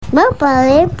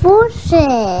Nobody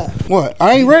bullshit. What?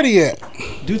 I ain't ready yet.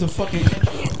 Do the fucking.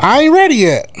 I ain't ready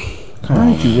yet. How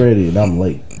ain't you ready and I'm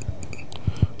late?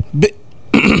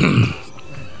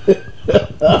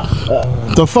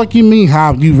 The fuck you mean?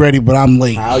 How you ready but I'm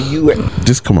late? How you?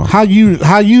 Just come on. How you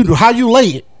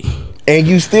late? And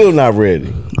you still not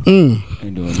ready?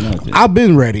 Ain't doing nothing. I've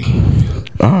been ready.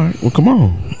 All right. Well, come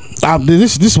on.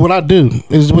 This is what I do.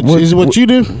 Is what you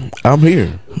do? I'm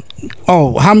here.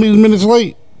 Oh, how many minutes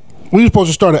late? We were supposed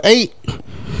to start at 8.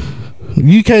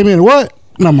 You came in at what?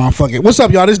 No, motherfucker. What's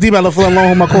up, y'all? This is D-Man along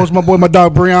with my coach, my boy, my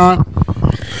dog, Breon.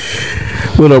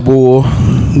 What up, boy?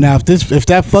 Now, if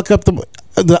that fuck up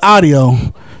the audio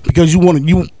because you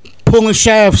pulling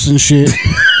shafts and shit.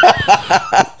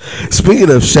 Speaking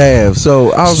of shafts,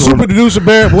 so I was Super producer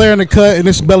Barrett Blair in the cut, and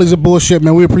this is Bellies of Bullshit,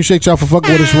 man. We appreciate y'all for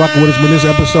fucking with us, rocking with us, man. This is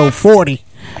episode 40.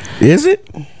 Is it?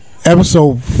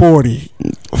 Episode 40.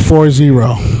 40.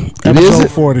 Episode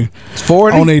it? 40. It's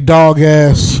 40? On a dog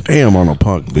ass. Damn, on a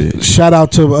punk bitch. Shout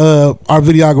out to our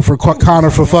videographer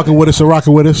Connor for fucking with us and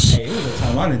rocking with us. Hey, it was a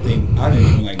time I didn't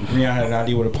even like Brian had an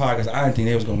idea with a podcast. I didn't think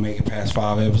they was gonna make it past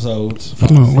 5 episodes.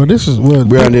 Well, this is what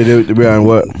Brian did. Brian,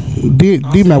 what?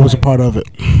 D-Mac was a part of it.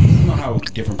 You know how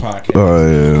different podcasts.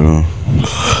 Oh I'm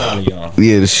proud of y'all.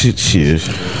 yeah. The shit.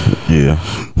 Yeah.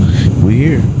 We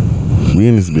here. We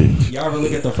in this bitch. Y'all ever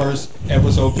look at the first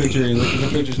episode picture and look at the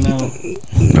pictures now?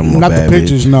 Not the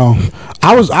pictures, no.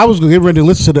 I was gonna get ready to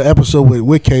listen to the episode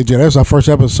with KJ. That was our first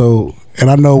episode, and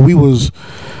I know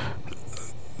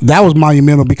that was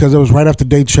monumental because it was right after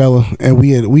Daychella, and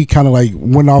we kind of like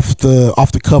went off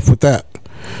the cuff with that.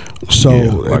 So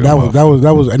Yeah, like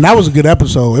that was a good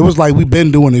episode. It was like we've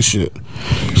been doing this shit.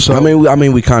 So I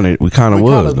mean, we kind of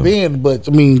was. been, but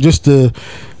I mean, just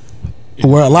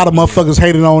where a lot of motherfuckers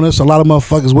hated on us. A lot of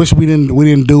motherfuckers wish we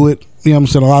didn't do it. You know what I'm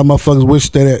saying? A lot of motherfuckers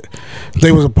wish that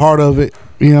they was a part of it.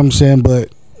 You know what I'm saying?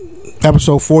 But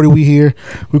episode 40, we here.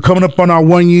 We're coming up on our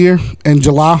 1 year in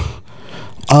July.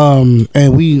 And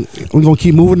we're gonna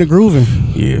keep moving and grooving.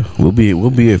 Yeah, we'll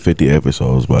be at 50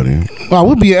 episodes by then. Well,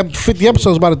 we'll be at 50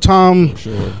 episodes by the time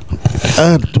Sure.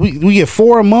 we get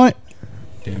 4 a month.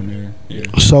 Damn near. Yeah.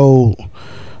 So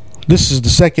this is the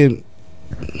second.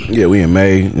 Yeah, we in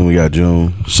May and we got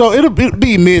June. So it'll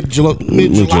be mid July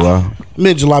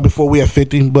before we have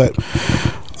 50. But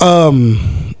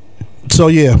so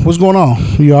yeah, what's going on?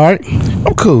 You all right?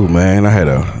 I'm cool, man. I had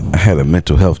a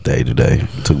mental health day today.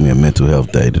 It took me a mental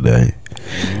health day today.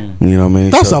 You know what I mean?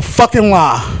 That's a fucking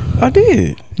lie. I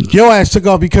did. Your ass took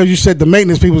off because you said the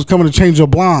maintenance people was coming to change your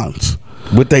blinds.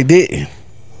 But they didn't.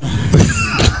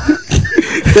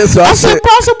 So I said,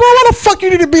 bro, why the fuck you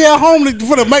need to be at home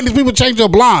for the maintenance people change your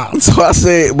blinds? So I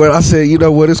said, you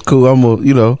know what? It's cool. I'm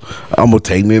gonna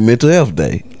take me a mental health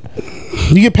day.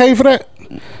 You get paid for that?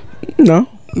 No,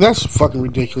 that's fucking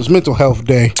ridiculous. Mental health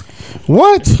day.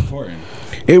 What? Important.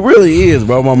 It really is,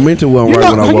 bro. My mental wasn't right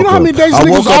when I woke up. You know how many days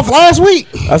niggas was off last week?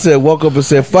 I said, woke up and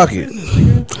said, fuck it.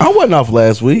 I wasn't off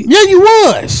last week. Yeah, you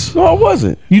was. No, I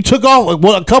wasn't. You took off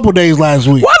a couple days last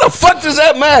week. Why the fuck does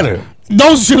that matter?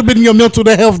 Those should have been your mental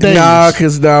health days. Nah,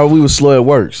 because we was slow at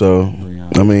work. So,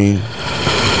 I mean.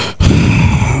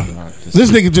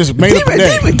 This nigga just made up a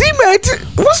day.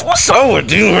 What's wrong with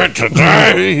D-Mac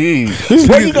today?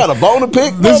 You got a bone to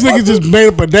pick? This nigga just made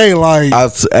up a day like.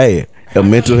 Hey, a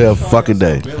mental health fucking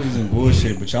day. Billy's and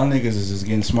bullshit, but y'all niggas is just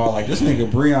getting small. Like this nigga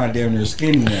Breon damn near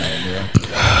skinny now,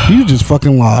 bro. You just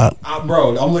fucking lied.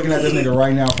 Bro, I'm looking at this nigga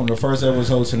right now from the first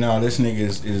episode to now. This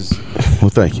nigga is well,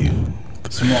 thank you.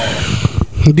 Small.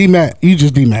 D-Mac, you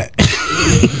just D-Mac. You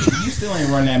still ain't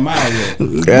run that mile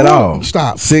yet. At all.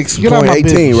 Stop.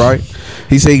 6.18, right?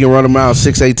 He said he can run a mile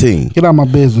 6.18. Get out of my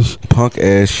business. Punk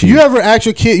ass shit. You ever ask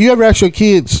your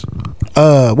kids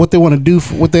what they want to do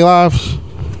with their lives?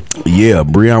 Yeah,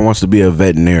 Breon wants to be a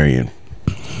veterinarian.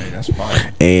 Hey, that's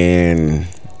fine. And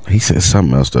he said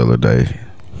something else the other day.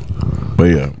 But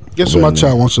yeah. Guess what my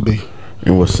child wants to be?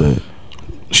 And what's that?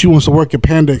 She wants to work at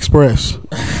Panda Express.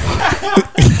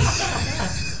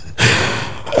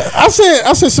 I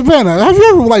said, Savannah, have you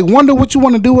ever wondered what you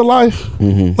want to do with life?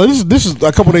 Mm-hmm. Like, this is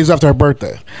a couple days after her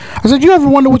birthday. I said, you ever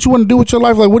wonder what you want to do with your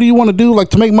life? Like, what do you want to do? Like,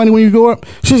 to make money when you grow up?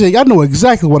 She said, I know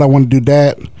exactly what I want to do,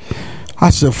 Dad. I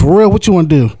said, for real, what you want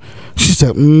to do? She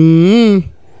said,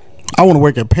 I want to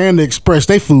work at Panda Express.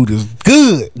 They food is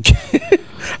good.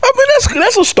 I mean,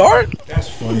 that's a start. That's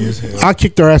funny as hell. I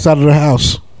kicked her ass out of the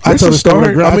house. That's a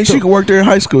start. She could work there in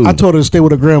high school. I told her to stay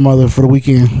with her grandmother for the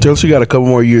weekend. Till she got a couple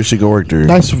more years, she can work there.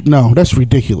 That's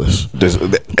ridiculous.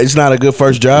 It's not a good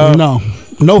first job.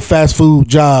 No fast food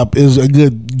job is a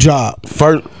good job.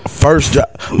 First job.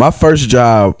 My first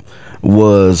job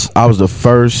was I was the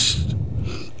first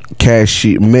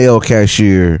male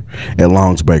cashier at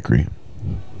Long's Bakery.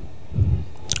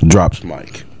 Drops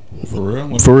mic. For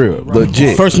real? For real.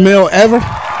 Legit. First male ever.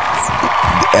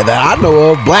 And that I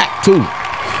know of, black too.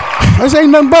 This ain't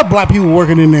nothing but black people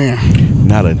working in there.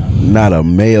 Not a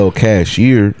male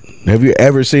cashier. Have you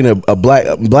ever seen a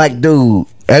black dude?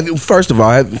 First of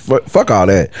all, fuck all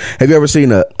that. Have you ever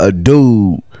seen a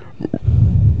dude,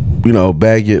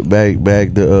 bag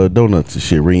the donuts and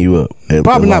shit, ring you up?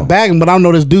 Probably not bagging, but I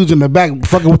know there's dudes in the back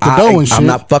fucking with the dough and shit. I'm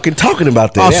not fucking talking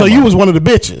about that. Oh, so you was one of the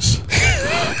bitches.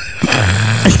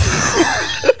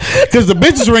 Because the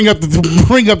bitches ring up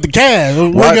the cash,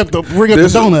 ring up the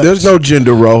donuts. There's no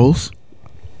gender roles.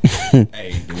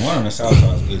 Hey, the one on the south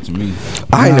side is good to me.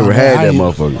 I ain't never had that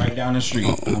motherfucker. Right down the street.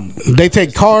 They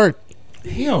take card.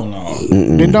 Hell no.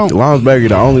 They don't. Long's Bakery,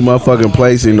 the only motherfucking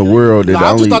place in the world that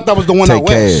I just thought that was the one out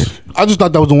west. Cash. I just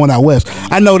thought that was the one out west.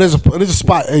 I know there's a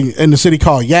spot in the city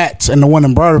called Yats, and the one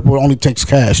in Broderport only takes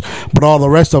cash, but all the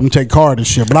rest of them take card and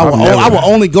shit. But I will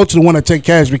only go to the one that take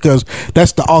cash because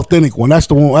that's the authentic one. That's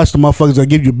the one. That's the motherfuckers that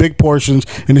give you big portions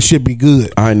and the shit be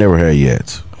good. I ain't never had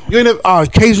Yats. You ain't never,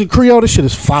 Cajun Creole. This shit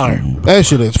is fire. That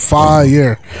shit is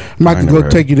fire. I'm about to go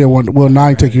take you there one. Well, I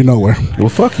ain't take you nowhere. Well,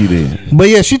 fuck you then. But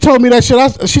yeah, she told me that shit. I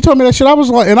was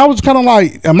like, and I was kind of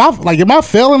like, am I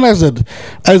failing as a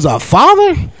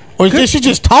father, or is she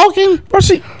just talking? Bro,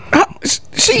 she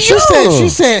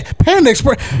said Panda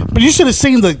Express, but you should have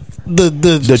seen the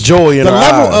joy in the her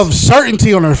level eyes. of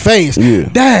certainty on her face. Yeah.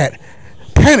 Dad,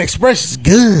 Panda Express is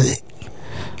good.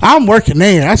 I'm working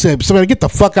there. I said, somebody get the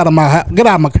fuck out of my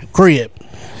crib.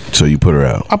 So you put her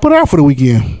out. I put her out for the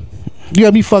weekend. You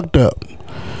got me fucked up.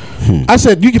 I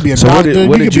said you could be a doctor,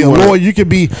 you could be a lawyer, you could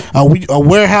be a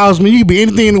warehouseman, you could be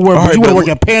anything in the world, but you want to work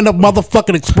at Panda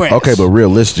motherfucking Express. Okay, but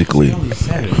realistically,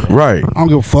 right? I don't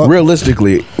give a fuck.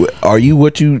 Realistically, are you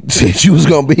what you said you was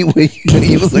gonna be when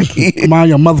you was a kid? Mind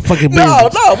your motherfucking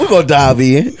business. No, we're gonna dive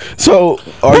in. So,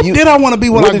 what did I want to be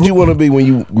when What did you want to be when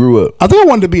you grew up? I think I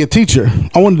wanted to be a teacher.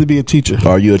 Are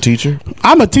you a teacher?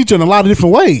 I'm a teacher in a lot of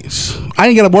different ways. I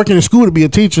ain't got to work in the school to be a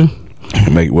teacher.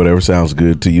 Make whatever sounds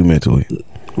good to you mentally.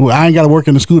 Well, I ain't got to work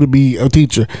in the school to be a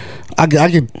teacher. I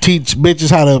can teach bitches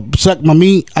how to suck my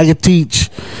meat. I can teach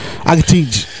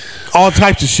all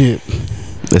types of shit.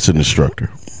 That's an instructor.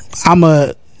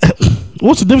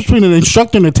 What's the difference between an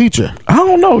instructor and a teacher? I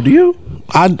don't know. Do you?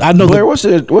 I know. Blair, what's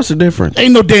the difference?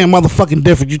 Ain't no damn motherfucking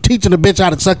difference. You teaching a bitch how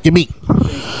to suck your meat.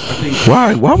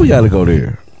 Why we gotta go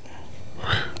there?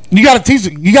 You gotta teach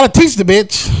the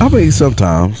bitch. I mean,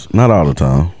 sometimes, not all the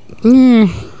time.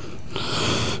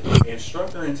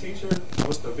 Instructor and teacher,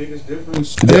 what's the biggest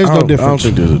difference? There's no difference. I don't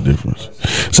think there's a difference.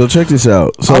 So check this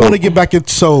out. So I want to get back.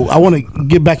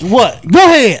 What? Go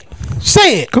ahead.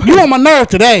 Say it. You on my nerve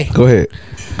today. Go ahead.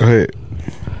 Go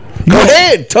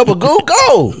ahead, Tubagoo.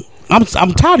 Go. I'm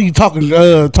tired of you talking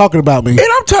about me. And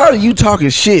I'm tired of you talking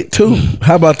shit too.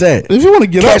 How about that? If you want to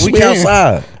get Catch up, we me can.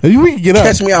 outside. We can get up.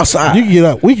 Catch me outside. You can get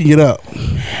up. We can get up.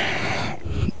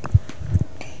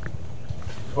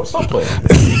 What's up, player?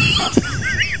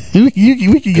 We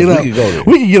can get up.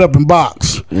 We can get up and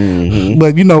box. Mm-hmm.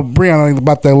 But Breonna ain't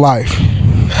about that life.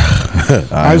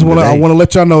 I want to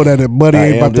let y'all know that Buddy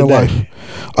ain't about that life.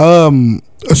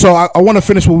 So I want to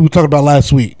finish what we were talking about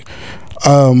last week.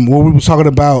 Where we were talking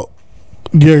about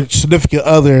your significant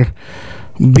other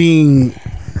being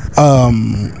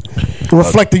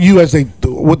reflecting you as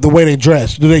with the way they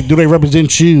dress. Do they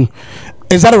represent you?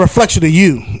 Is that a reflection of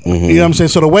you? Mm-hmm. You know what I'm saying?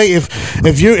 So the way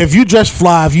if you dress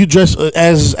fly, if you dress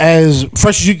as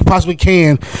fresh as you possibly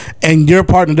can, and your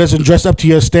partner doesn't dress up to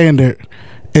your standard,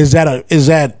 is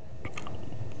that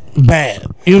bad?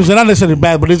 You know what I'm saying? Not necessarily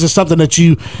bad, but it's just something that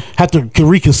you have to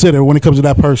reconsider when it comes to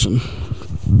that person.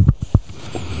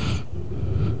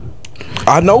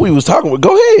 I know we was talking.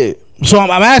 Go ahead. So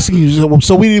I'm asking you.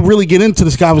 So we didn't really get into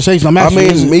this conversation. I'm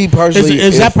asking. Me personally,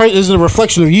 is it a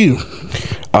reflection of you?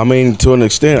 I mean, to an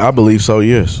extent, I believe so.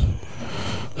 Yes.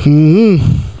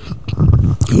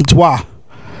 It's why.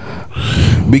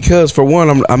 Because for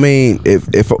one,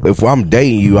 if I'm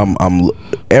dating you, I'm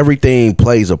everything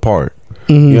plays a part.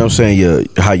 Mm-hmm. You know what I'm saying?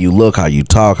 How you look, how you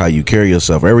talk, how you carry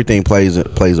yourself, everything plays a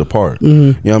part. Mm-hmm.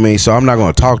 You know what I mean? So I'm not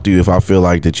going to talk to you if I feel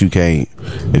like that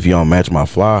if you don't match my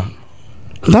fly.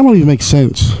 That don't even make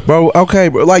sense, bro. Okay,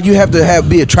 bro. Like you have to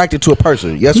be attracted to a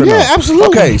person. Yes or no? Yeah, absolutely.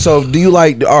 Okay, so do you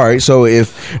like? All right. So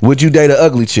would you date an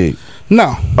ugly chick?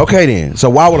 No. Okay then.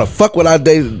 So why would I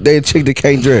date a chick that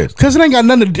can't dress? Because it ain't got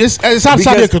nothing to. It's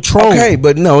outside your control. Okay,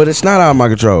 but no, it's not out of my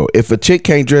control. If a chick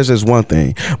can't dress, that's one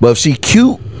thing. But if she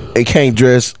cute and can't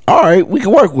dress, all right, we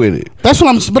can work with it. That's what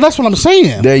I'm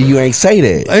saying. There, you ain't say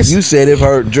that. You said if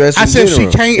her dress. I said if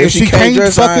she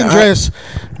can't fucking dress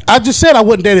I just said I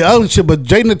wouldn't date an ugly chick, but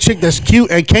dating a chick that's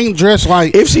cute and can't dress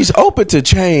like. If she's open to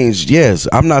change, yes.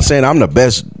 I'm not saying I'm the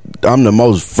best. I'm the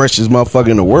most freshest motherfucker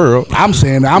in the world. I'm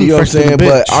saying that I'm You know what I'm fresh to the saying?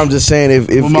 bitch. But I'm just saying if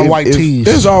With my white tees.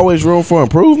 there's always room for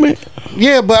improvement.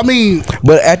 Yeah, but I mean,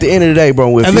 But at the end of the day,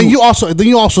 bro, if and then you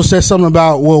also said something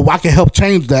about, well, I can help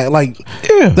change that. Like,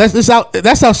 Yeah. that's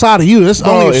outside of you. That's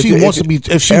Bro, only if she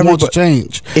wants to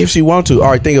change. If she want to, all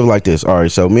right, think of it like this. All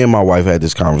right, so me and my wife had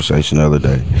this conversation the other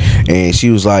day, and she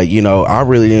was like, you know, I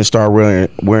really didn't start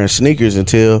wearing sneakers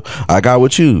until I got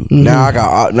with you. Mm-hmm. Now I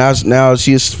got now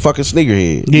she's fucking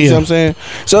sneakerhead. You Yeah. see what I'm saying?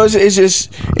 So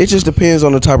it just depends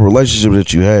on the type of relationship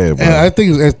that you have, bro. And I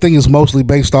think it's mostly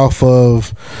based off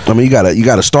of. I mean, you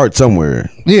gotta start somewhere.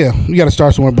 Yeah, you got to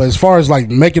start somewhere. But as far as like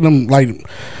making them like,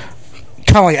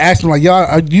 kind of like asking like, y'all,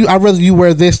 I'd rather you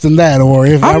wear this than that, or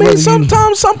if I mean, rather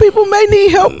sometimes some people may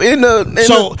need help in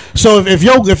the. So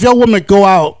if your woman go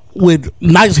out with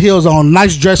nice heels on,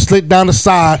 nice dress slicked down the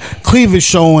side, cleavage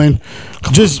showing,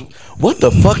 just. What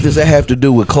the fuck does that have to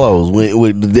do with clothes? All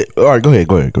right, go ahead.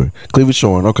 Cleavage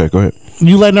showing. Okay, go ahead.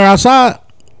 You letting her outside?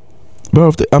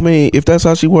 Bro, if that's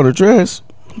how she want to dress.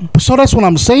 So that's what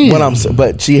I'm saying.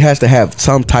 But she has to have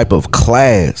some type of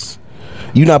class.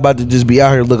 You're not about to just be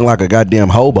out here looking like a goddamn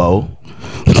hobo.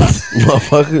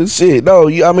 Motherfucker, shit. No,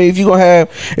 I mean, if you're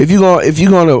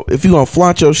gonna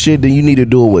flaunt your shit, then you need to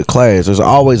do it with class. There's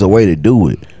always a way to do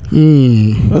it.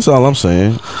 That's all I'm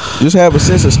saying. Just have a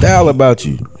sense of style about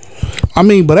you. I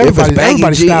mean, but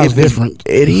everybody's G, style is different.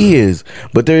 It is,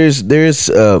 but there's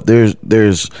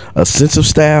a sense of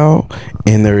style,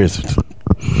 and there is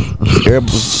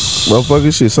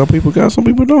motherfucking shit. Some people got, some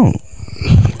people don't.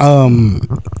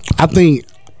 I think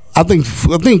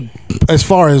as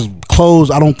far as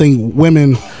clothes, I don't think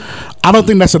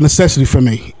that's a necessity for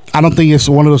me. I don't think it's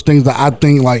one of those things that I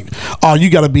think like, oh, you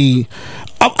gotta be.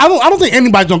 I don't think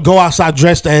anybody's gonna go outside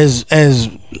dressed as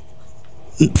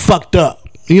fucked up.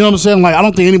 You know what I'm saying? Like, I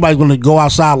don't think anybody's gonna go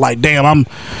outside like, damn,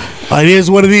 it is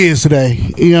what it is today.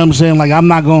 You know what I'm saying? Like, I'm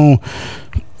not gonna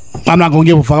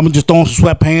give a fuck. I'm just throwing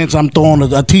sweatpants. I'm throwing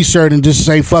a t-shirt and just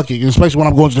say fuck it, especially when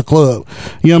I'm going to the club.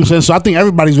 You know what I'm saying? So I think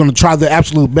everybody's going to try their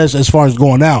absolute best as far as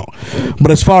going out.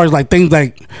 But as far as like things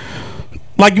like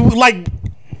let's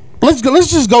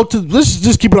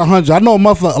just keep it 100. I know a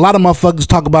lot of motherfuckers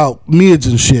talk about mids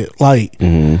and shit. Like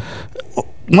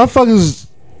motherfuckers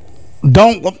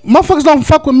don't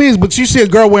fuck with mids, but you see a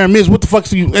girl wearing mids, what the fuck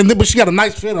do you? But she got a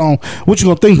nice fit on. What you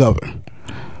gonna think of her?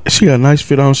 She got a nice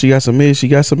fit on. She got some mids. She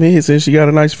got some mids, and she got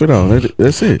a nice fit on.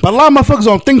 That's it. But a lot of motherfuckers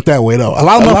don't think that way though. A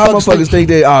lot of motherfuckers think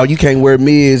that you can't wear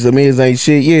mids. The mids ain't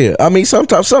shit. Yeah, I mean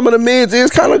sometimes some of the mids is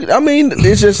kind of. I mean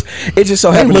it just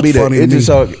so happened to be the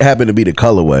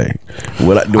colorway.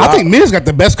 I think mids got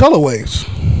the best colorways.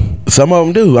 Some of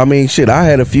them do. I mean, shit. I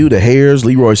had a few. The Hares,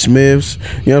 Leroy Smiths. You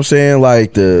know what I'm saying?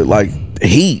 Like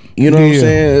Heat. You know what I'm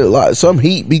saying? Like some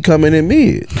Heat be coming in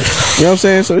mid. You know what I'm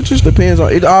saying? So it just depends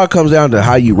on. It all comes down to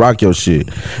how you rock your shit.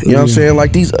 You know what I'm saying?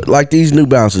 Like these New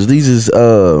Balances. These is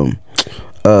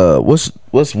what's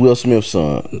Will Smith's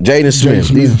son? Jaden Smith.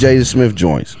 These are Jaden Smith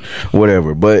joints,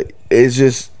 whatever. But it's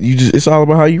just it's all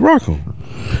about how you rock them.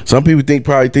 Some people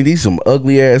probably think these some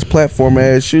ugly ass platform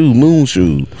ass shoes, moon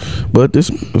shoes, but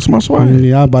this my swag.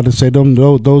 Yeah, I'm about to say those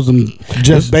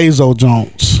Jeff Bezos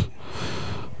joints.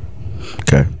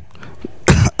 Okay.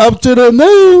 Up to the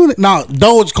moon. No,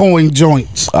 Dogecoin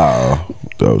joints.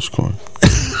 Dogecoin.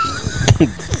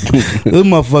 Those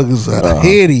motherfuckers are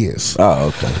hideous. Oh,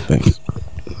 okay. Thanks.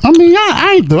 I mean,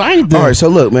 I ain't do. All right, so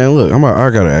look, man,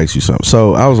 I gotta ask you something.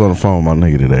 So I was on the phone with my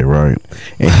nigga today, right?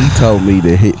 And he told me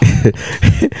that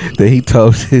he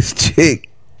told his chick.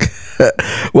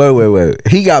 Wait.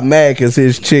 He got mad because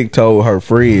his chick told her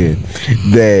friend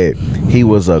that he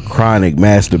was a chronic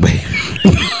masturbator.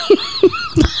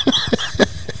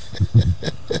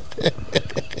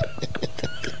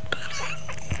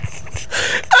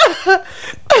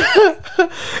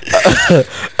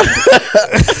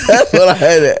 That's what I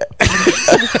had.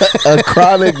 A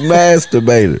chronic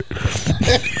masturbator.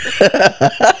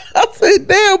 I said,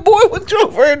 "Damn boy, what you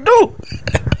over here do?"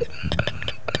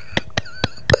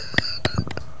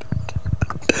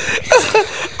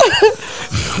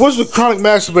 What's the chronic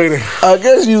masturbator? I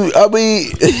guess he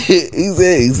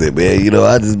said, man, you know,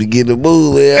 I just be getting the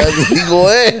mood, man. I just be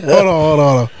going. Hold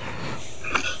on.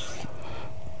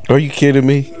 Are you kidding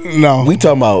me? No. We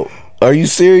talking about. Are you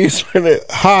serious right now?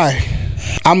 Hi,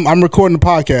 I'm recording the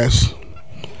podcast.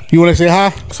 You want to say hi?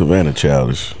 Savannah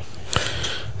Childish.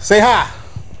 Say hi.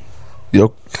 Yo.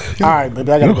 All right,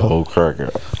 baby, I gotta go. Whole cracker.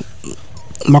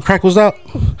 My crack was out.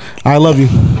 I love you.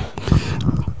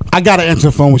 I gotta answer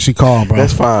the phone when she called, bro.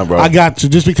 That's fine, bro. I got to,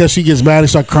 just because she gets mad and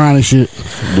start crying and shit.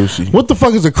 Lucy. What the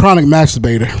fuck is a chronic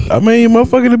masturbator? I mean,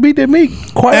 motherfucker to beat that meat.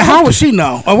 Quite And how often. would she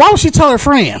know? Or why would she tell her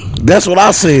friend? That's what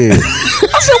I said. I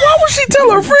said, why would she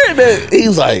tell her friend that? He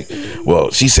was like,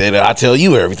 well, she said I tell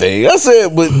you everything. I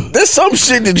said, but there's some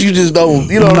shit that you just don't,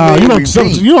 you know what I mean?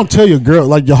 You don't tell your girl,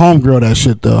 like your homegirl, that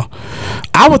shit though.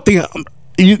 I would think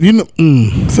you know.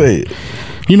 Say it.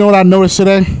 You know what I noticed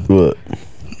today, What?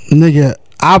 nigga?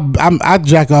 I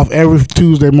jack off every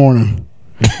Tuesday morning.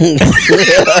 Every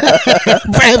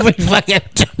fucking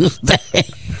Tuesday.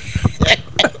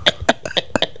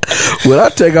 When I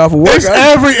take off of work,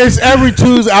 It's every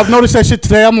Tuesday. I've noticed that shit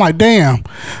today. I'm like, damn.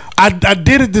 I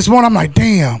did it this morning. I'm like,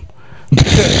 damn.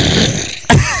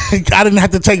 I didn't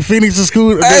have to take Phoenix to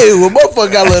school. hey, well,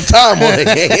 motherfucker got a little time on their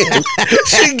hands.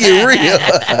 She get real.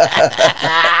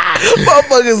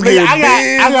 Motherfuckers get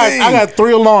I got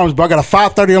 3 alarms, but I got a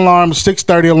 5:30 alarm,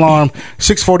 6:30 alarm,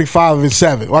 6:45, and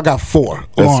 7. Well, I got 4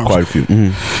 alarms. That's quite a few.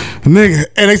 Nigga,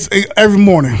 and it's every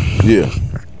morning. Yeah.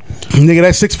 Nigga,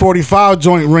 that 6:45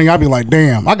 joint ring, I be like,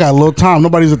 damn, I got a little time.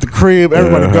 Nobody's at the crib.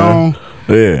 Everybody gone.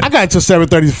 Yeah. I got until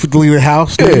 7:30 to leave the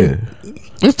house. Yeah. Nigga.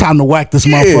 It's time to whack this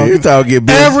motherfucker. It's time to get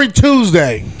busy. Every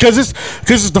Tuesday, because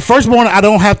it's the first morning I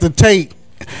don't have to take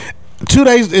 2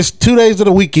 days. It's 2 days of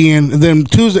the weekend. And then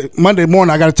Monday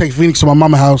morning I got to take Phoenix to my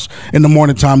mama house in the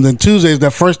morning time. Then Tuesday is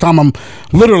that first time I'm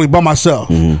literally by myself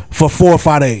for 4 or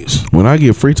 5 days. When I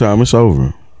get free time, it's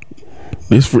over.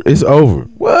 It's over.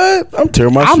 What? I'm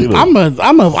tearing my shit up.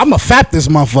 I'm a fat this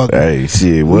motherfucker. Hey,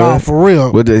 shit. What? Nah, for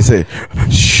real. What they say?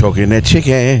 Choking that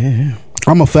chicken.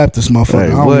 I'm a fat this motherfucker. Hey, I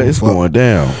don't what? give a It's fuck. going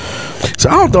down. So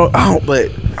I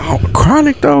don't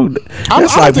chronic though.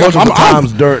 That's I like think multiple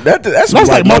times during. That's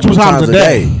like multiple times a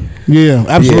day. Yeah,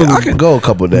 absolutely. Yeah, I could go a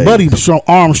couple of days. Buddy,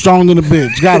 arm strong than a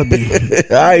bitch. Gotta be.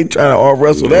 I ain't trying to arm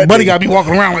wrestle that. Buddy nigga. gotta be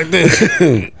walking around like this.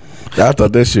 I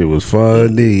thought that shit was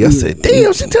funny. I said,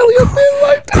 damn, she telling you a thing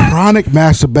like that. Chronic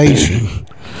masturbation.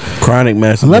 Chronic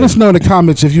masturbation. Let us know in the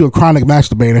comments if you're a chronic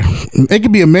masturbator. It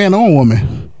could be a man or a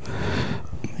woman.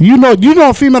 You know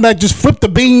a female that just flip the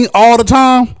bean all the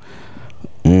time?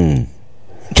 Can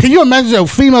you imagine a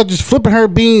female just flipping her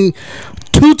bean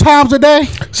 2 times a day?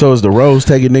 So is the rose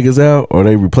taking niggas out, or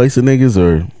they replacing niggas,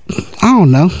 or I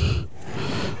don't know.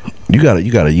 you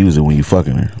gotta use it when you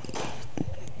fucking her.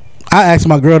 I asked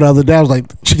my girl the other day. I was like,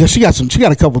 she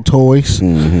got a couple toys.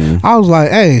 I was like,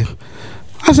 hey,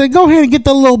 I said, go ahead and get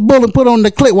that little bullet and put on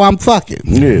the clit while I'm fucking.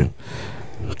 Yeah.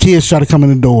 Kids try to come in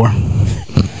the door.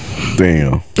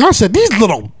 Damn. I said, these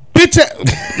little bitch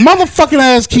motherfucking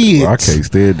ass kids. I can't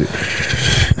stand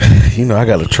it. You know, I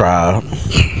got to try.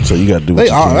 So you got to do what They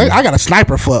you are. can. I got a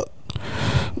sniper fuck.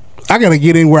 I gotta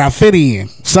get in where I fit in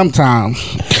sometimes.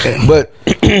 But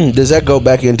does that go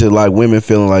back into like women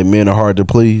feeling like men are hard to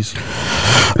please?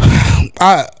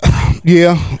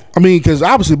 Yeah. I mean, because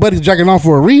obviously Buddy's jacking off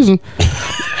for a reason.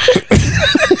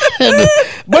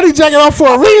 Buddy jacking off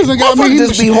for a reason. Motherfucker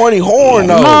just be horny horn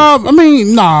though. Nah, I'm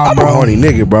bro. a horny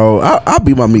nigga, bro. I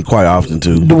beat my meat quite often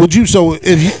too. Would you? So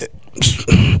if you,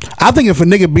 I think if a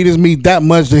nigga beat his meat that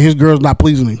much, then his girl's not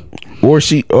pleasing him. Or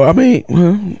she, or I mean,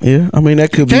 well, yeah. I mean,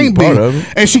 that could be Can't part be, of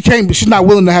it. and she can't. She's not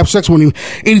willing to have sex with him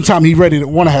anytime he's ready to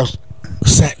want to have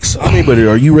sex. I mean, but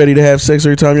are you ready to have sex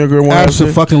every time your girl wants to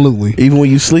have sex? Absolutely. Even when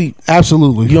you sleep?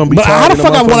 Absolutely. You don't be but how tired the of the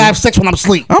fuck I want to motherfucker? have sex when I'm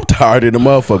asleep? I'm tired of the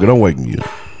motherfucker. Don't wake me up.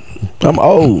 I'm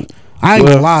old. I ain't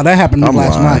gonna lie, that happened I'm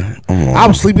last lying. night. I'm lying. I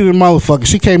was sleeping in the motherfucker.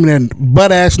 She came in there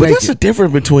butt ass But naked. that's the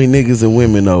difference between niggas and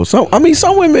women, though. So I mean,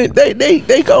 some women they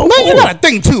go. Man, you for gotta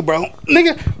think too, bro.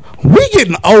 Nigga, we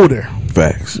getting older. it.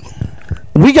 Facts.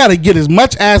 We gotta get as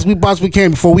much ass we possibly can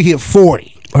before we hit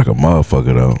 40. Like a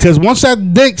motherfucker, though. Cause once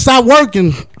that dick stop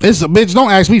working, it's a bitch.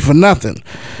 Don't ask me for nothing.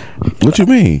 What you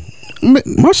mean?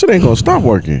 My shit ain't gonna stop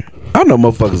working. I know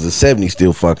motherfuckers at 70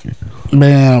 still fucking.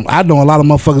 Man, I know a lot of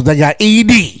motherfuckers that got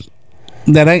ED.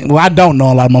 That ain't. Well, I don't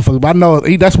know a lot of motherfuckers, but I know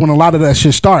that's when a lot of that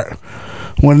shit start.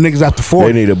 When niggas after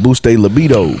 40. They need to boost their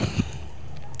libido.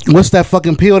 What's that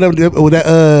fucking pill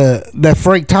that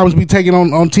Frank Thomas be taking on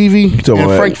TV? talking And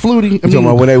about Frank Flutie. You talking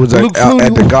about when they was Luke out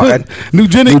at the golf at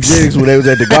Nugenics. when they was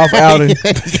at the golf outing?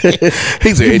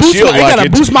 He said, and she'll I like gotta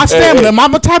it. boost my stamina and my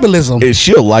metabolism. And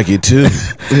she'll like it too.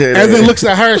 And then looks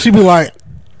at her, she be like,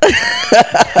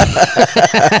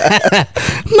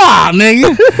 nah,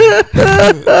 nigga.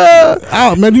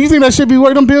 Oh man, do you think that should be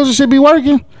working? Them pills should be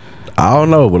working? I don't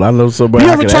know, but I know somebody.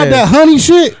 You I ever can tried that ask. honey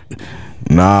shit?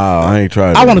 Nah, I ain't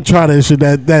tried. I want to try that shit.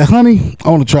 That honey. I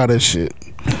want to try that shit.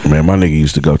 Man, my nigga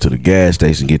used to go to the gas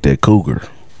station get that cougar.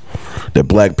 the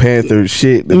Black Panther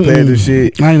shit, the Panther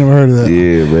shit. I ain't never heard of that.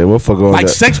 Yeah, man, what fuck on Like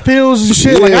that? sex pills and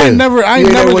shit. Like I ain't never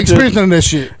experienced none of that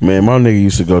shit. Man, my nigga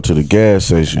used to go to the gas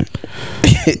station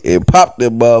and pop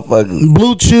them motherfuckers.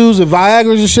 Blue Chews and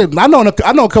Viagra's and shit. I know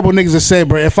a couple of niggas that said,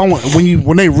 bro, if I want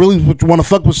when they really want to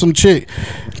fuck with some chick,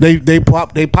 they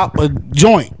pop a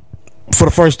joint for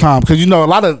the first time, because you know a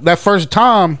lot of that first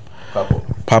time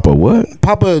Pop a what?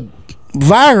 pop a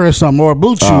Viagra or something, or a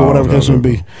Blue Chew or whatever okay, it's gonna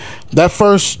be. That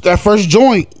first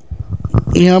joint,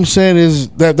 you know what I'm saying, is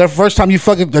that first time you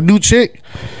fucking a new chick.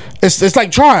 It's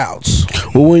like tryouts.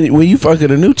 Well, when you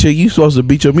fucking a new chick, you supposed to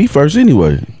beat your meat first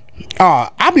anyway.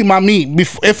 I beat my meat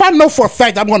if I know for a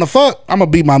fact I'm gonna fuck. I'm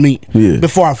gonna beat my meat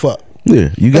before I fuck. Yeah,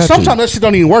 you got. And sometimes that shit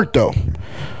don't even work though.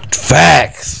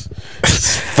 Facts.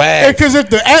 Facts. Because if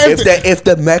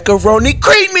the macaroni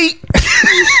creamy,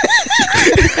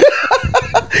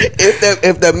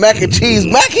 if the mac and cheese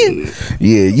macking,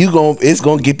 yeah, it's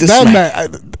gonna get this.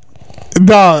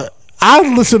 Dog,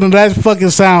 I listen to that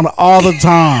fucking sound all the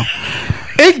time.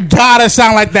 It gotta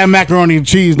sound like that macaroni and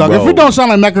cheese, dog. Bro. If it don't sound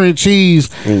like macaroni and cheese,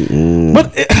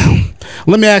 but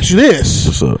let me ask you this: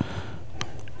 what's up?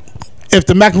 If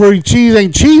the macaroni and cheese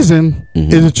ain't cheesing,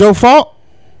 is it your fault?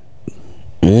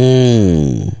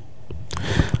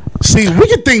 See, we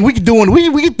can think we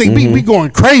going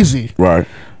crazy, right?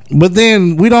 But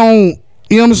then we don't.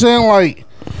 You know what I'm saying? Like,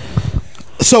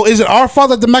 so is it our fault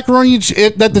that the macaroni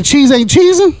that the cheese ain't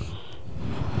cheesing,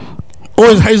 or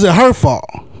is it her fault?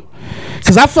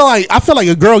 Because I feel like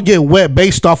a girl get wet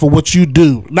based off of what you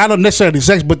do, not necessarily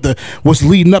sex, but what's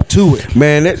leading up to it.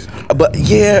 Man, but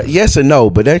yeah, yes and no.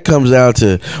 But that comes down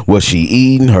to what she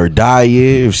eating, her diet.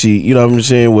 If she, you know what I'm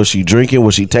saying, what she drinking,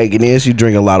 what she taking in. She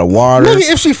drinking a lot of water.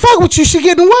 Nigga, if she fuck with you, she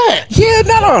getting wet. Yeah,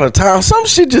 not all the time. Some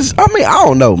shit just, I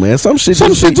don't know, man. Some shit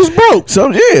just broke.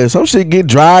 Some shit get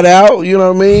dried out. You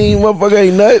know what I mean? Motherfucker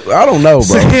ain't nut. I don't know,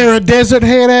 bro. Sahara Desert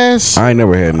head ass. I ain't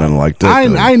never had nothing like that.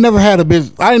 I ain't never had a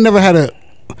bitch.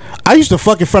 I used to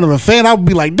fuck in front of a fan. I would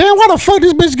be like, damn, why the fuck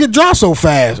this bitch get dry so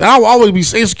fast? And I would always be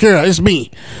insecure. It's me.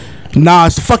 Nah,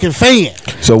 it's the fucking fan.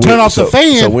 Turn off the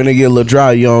fan. So when it get a little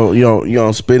dry, you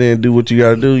don't spit in and do what you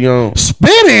gotta do. You don't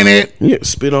spit in it. Yeah,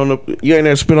 spit on the. You ain't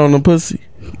there spit on the pussy.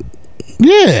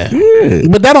 Yeah,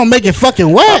 but that don't make it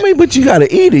fucking wet. I mean, but you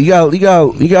gotta eat it. You got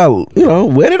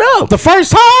wet it up the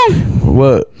first time.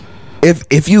 What?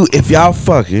 If y'all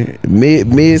fucking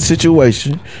mid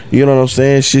situation, you know what I'm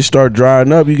saying? Shit start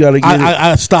drying up. You gotta get.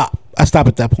 I stop. I stop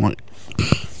at that point.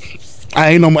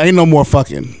 I ain't no more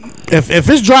fucking. If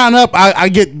it's drying up, I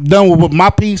get done with my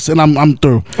piece and I'm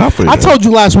through. I told you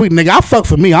last week, nigga. I fuck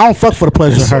for me. I don't fuck for the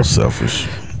pleasure of her. So selfish.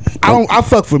 I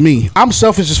fuck for me. I'm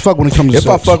selfish as fuck when it comes to sex.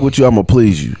 If I fuck with you, I'm gonna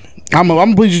please you. I'm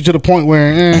gonna please you to the point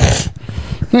where,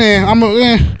 I'm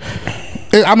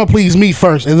gonna please me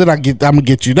first, and then I'm gonna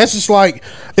get you. That's just like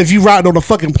if you ride on a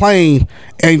fucking plane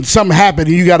and something happened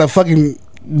and you got the fucking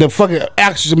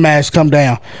oxygen mask come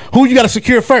down. Who you got to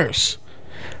secure first?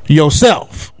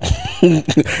 Yourself. Then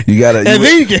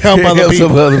you can help other people.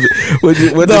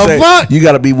 What the fuck? You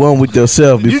got to be one with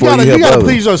yourself before you help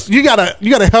others. You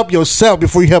gotta help yourself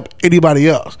before you help anybody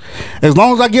else. As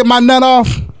long as I get my nut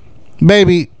off,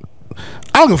 baby,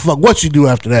 I don't give a fuck what you do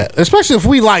after that. Especially if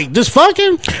we like just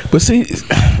fucking. But see,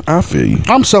 I feel you.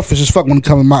 I'm selfish as fuck when it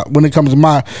comes to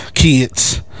my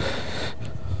kids,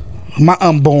 my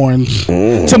unborns,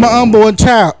 to my unborn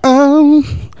child.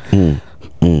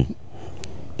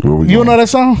 You know that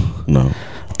song? No.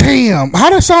 Damn,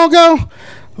 how that song go?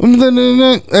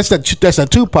 That's that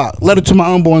Tupac. Letter to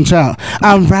my unborn child.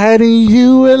 I'm writing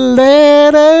you a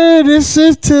letter. This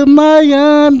is to my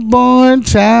unborn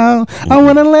child. I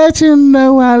want to let you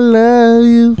know I love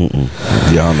you.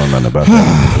 Y'all know nothing about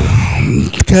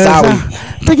that. Because I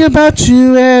think about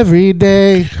you every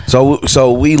day.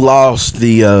 So we lost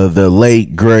the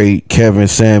late great Kevin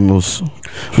Samuels.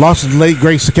 Lost the late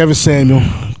great Kevin Samuel.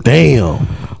 Damn,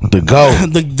 the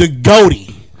goat, the goatie.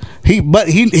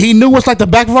 He knew what's like the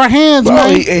back of our hands, bro,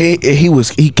 man.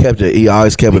 He kept it. He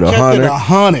always kept it 100.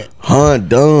 100.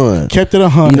 Done. Kept it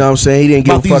 100. You know what I'm saying? He didn't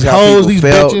give a fuck how people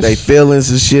felt, they feelings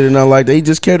and shit and all like that. He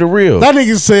just kept it real. That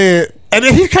nigga said, and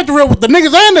then he kept it real with the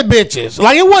niggas and the bitches.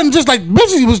 Like it wasn't just like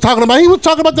bitches he was talking about. He was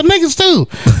talking about the niggas too.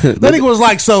 That nigga was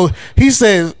like, so he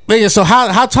said, nigga, so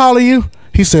how tall are you?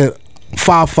 He said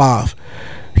 5'5".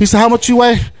 He said, how much you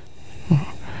weigh?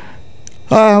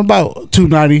 About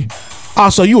 290.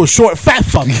 Also, you a short fat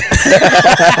fucker.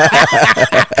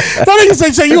 That nigga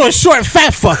said, you a short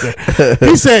fat fucker.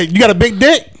 He said, you got a big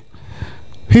dick?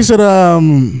 He said, I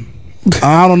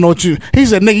don't know what you. He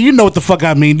said, nigga, you know what the fuck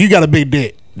I mean. You got a big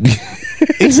dick.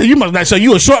 He said, you must not. So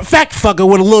you a short fat fucker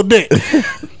with a little dick.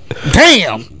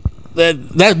 Damn. that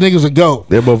nigga's a goat.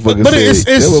 That motherfucker But said, it's-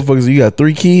 that motherfucker said, you got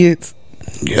 3 kids?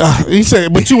 Yeah, he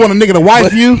said, but you want a nigga to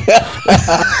wife you?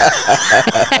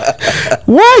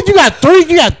 What? You got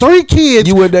three kids,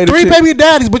 You wouldn't date a 3 chick? baby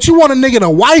daddies, but you want a nigga to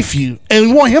wife you and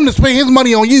you want him to spend his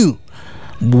money on you.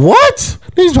 What?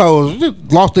 These hoes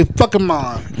just lost their fucking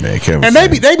mind. Man, Kevin And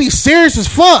they be serious as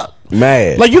fuck.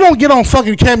 mad. Like, you don't get on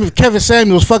fucking Kevin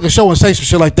Samuels fucking show and say some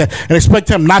shit like that and expect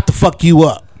him not to fuck you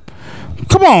up.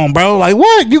 Come on, bro. Like,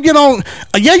 what? You get on,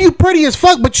 yeah, you pretty as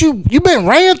fuck, but you been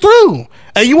ran through.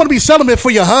 And you want to be celibate for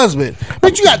your husband.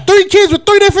 But you got 3 kids with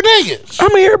 3 different niggas. I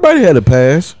mean, everybody had a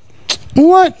pass.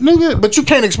 What, nigga? But you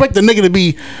can't expect the nigga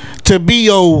to be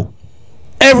your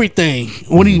everything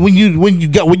when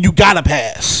you gotta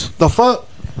pass. The fuck?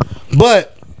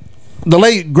 But the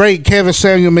late great Kevin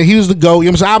Samuel, man, he was the GOAT. You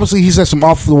know what I'm saying? Obviously he said some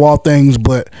off the wall things,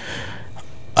 but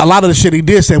a lot of the shit he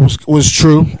did say was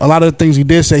true. A lot of the things he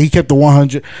did say, he kept the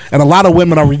 100, and a lot of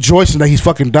women are rejoicing that he's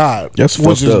fucking died. That's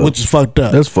fucked up. Which is fucked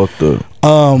up. That's fucked up.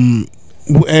 And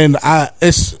I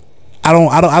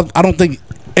don't think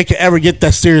it can ever get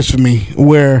that serious for me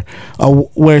where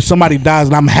somebody dies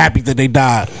and I'm happy that they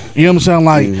died. You know what I'm saying?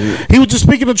 Like, he was just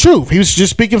speaking the truth. He was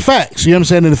just speaking facts. You know what I'm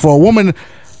saying? And for a woman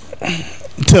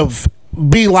to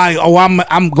be like, oh,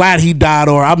 I'm glad he died,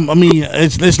 or I mean,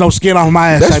 it's no skin off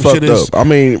my ass. That's type fucked shit. up. I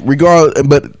mean, regardless,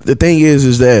 but the thing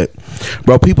is that,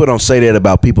 bro, people don't say that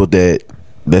about people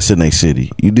that's in their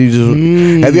city. You do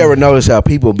just have you ever noticed how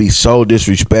people be so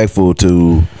disrespectful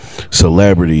to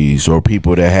celebrities or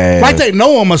people that have Like they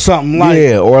know him or something. Like,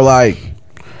 yeah,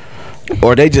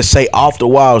 or they just say off the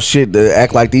wild shit to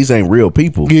act like these ain't real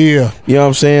people. yeah. You know what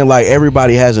I'm saying? Like,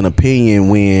 everybody has an opinion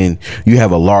when you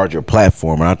have a larger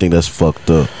platform, and I think that's fucked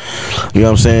up. You know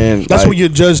what I'm saying? That's Like, where you're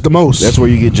judged the most. that's where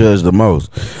you get judged the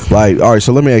most. Like, all right,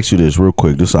 so let me ask you this real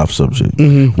quick. This off subject.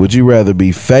 Would you rather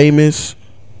be famous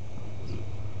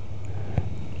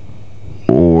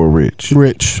or rich?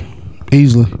 Rich,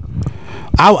 easily.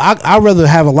 I'd rather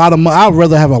have a lot of money. I'd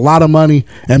rather have a lot of money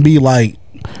and be like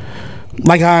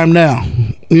I am now.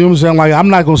 You know what I'm saying? Like, I'm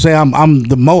not gonna say I'm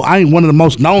the most. I ain't one of the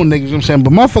most known niggas. You know what I'm saying?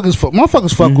 But motherfuckers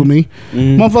fuck with me.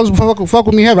 Motherfuckers fuck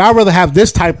with me heavy. I'd rather have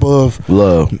this type of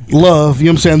Love. You know what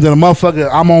I'm saying? Than a motherfucker.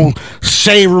 I'm on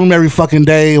Shade Room every fucking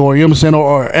day, or you know what I'm saying,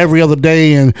 or every other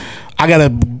day, and I gotta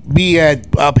be at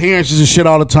appearances and shit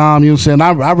all the time. You know what I'm saying?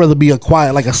 I'd rather be a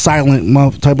quiet, like a silent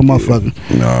type of motherfucker.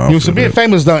 No, You know what I'm saying? Being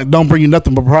famous don't bring you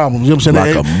nothing but problems. You know what I'm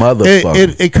saying? Like a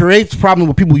motherfucker. It creates problems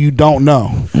with people you don't know.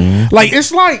 Like,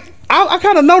 it's like I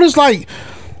kind of noticed, like,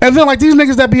 and then like these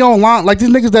niggas that be online, like these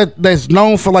niggas that's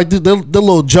known for like the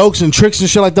little jokes and tricks and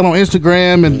shit like that on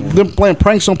Instagram, and them playing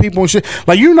pranks on people and shit.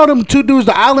 Like, you know them 2 dudes,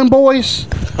 the Island Boys,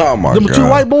 Oh my them god. 2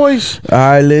 white boys.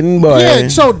 Island boy. Yeah,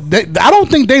 so I don't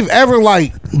think they've ever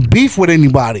like beef with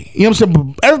anybody. You know what I'm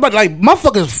saying? But everybody, like,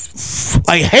 motherfuckers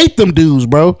like hate them dudes,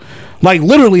 bro. Like,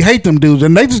 literally hate them dudes,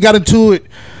 and they just got into it.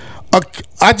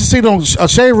 I just seen it on a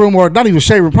Shade Room, or not even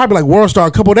Shade Room, probably like World Star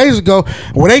a couple of days ago,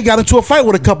 where they got into a fight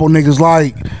with a couple niggas.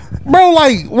 Like, bro,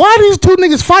 like, why are these 2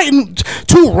 niggas fighting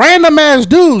 2 random ass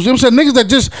dudes? You know what I'm saying? Niggas that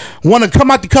just want to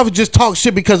come out the cover, just talk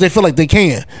shit because they feel like they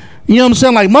can. You know what I'm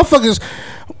saying? Like,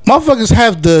 motherfuckers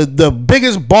have the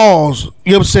biggest balls,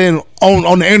 you know what I'm saying,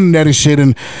 on the internet and shit.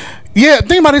 And yeah,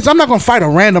 think about this, I'm not gonna fight a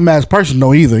random ass person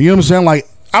though either. You know what I'm saying? Like,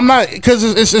 I'm not, because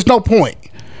it's no point.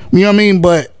 You know what I mean?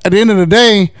 But at the end of the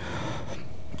day,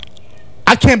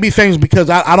 I can't be famous because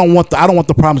I don't want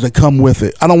the problems that come with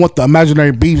it. I don't want the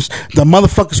imaginary beefs the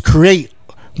motherfuckers create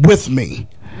with me.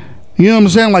 You know what I'm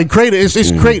saying? Like, create it's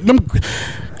create them.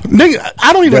 Nigga,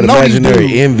 I don't even That know these imaginary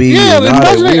dudes. envy. Yeah, and all that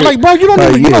imaginary, weird- like, bro, you don't know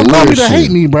weird me to shit.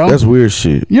 hate me, bro. That's weird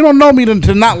shit. You don't know me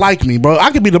to not like me, bro.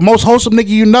 I could be the most wholesome nigga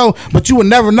you know, but you would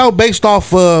never know based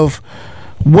off of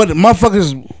what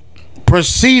motherfuckers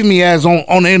perceive me as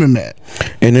on the internet.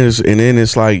 And then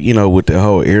it's like, you know, with the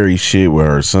whole Aries shit with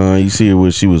her son, you see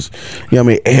what she was, you know what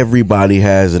I mean? Everybody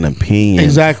has an opinion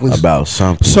Exactly. about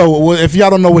something. So if y'all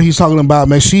don't know what he's talking about,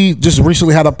 man, she just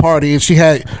recently had a party and she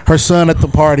had her son at the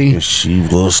party. She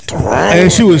was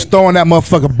And she was throwing that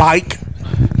motherfucker bike.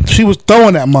 She was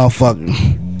throwing that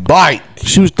motherfucker. bite.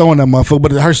 She was throwing that motherfucker,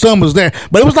 but her son was there.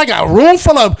 But it was like a room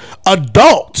full of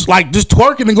adults, like just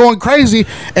twerking and going crazy,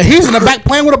 and he's in the back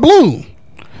playing with a balloon.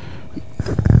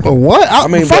 What? I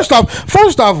mean, first off,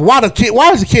 why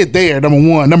is the kid there? Number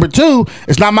one. Number two,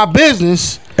 it's not my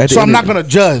business, so I'm not gonna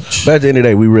judge. But at the end of the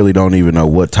day, we really don't even know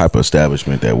what type of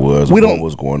establishment that was. We or don't. what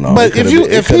was going on. But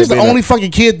if he's the only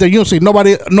fucking kid there, you don't see no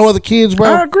other kids, bro.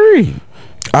 I agree.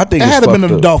 I think It it's had to been an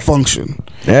fucked up. adult function.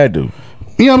 It had to.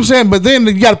 You know what I'm saying? But then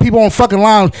you got people on fucking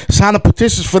line signing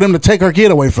petitions for them to take her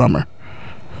kid away from her.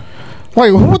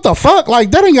 Like, what the fuck?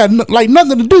 Like, that ain't got like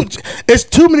nothing to do. It's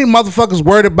too many motherfuckers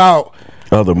worried about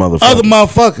Other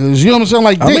motherfuckers. You know what I'm saying?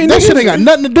 Like, I mean, that shit ain't got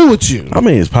nothing to do with you. I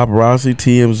mean, it's paparazzi,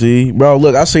 TMZ. Bro,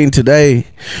 look, I seen today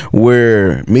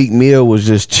where Meek Mill was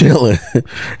just chilling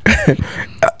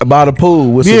by the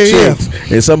pool with some chicks.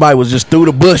 And somebody was just through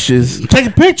the bushes.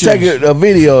 Taking pictures. Taking a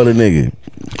video of the nigga.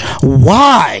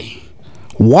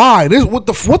 Why? This what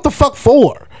the fuck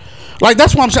for? Like,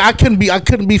 that's why I'm saying I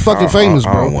couldn't be fucking famous,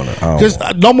 bro. Because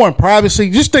no more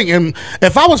privacy. Just thinking,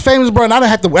 if I was famous, bro, and I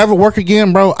didn't have to ever work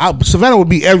again, bro, Savannah would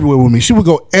be everywhere with me. She would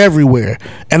go everywhere,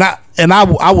 and I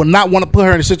would not want to put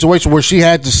her in a situation where she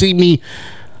had to see me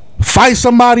fight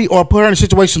somebody or put her in a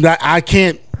situation that I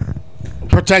can't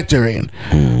protect her in.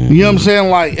 You know what I'm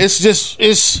saying? Like, that's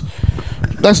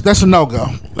a no go.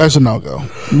 That's a no go.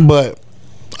 But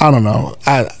I don't know.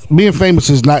 Being famous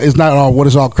is not all what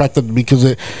it's all cracked up to be, because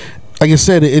it. Like I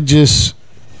said,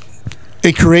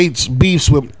 it creates beefs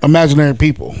with imaginary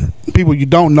people you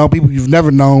don't know, people you've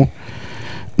never known.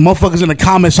 Motherfuckers in the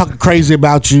comments talking crazy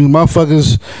about you,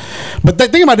 motherfuckers. But the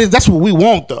thing about this, that's what we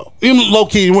want, though. Even low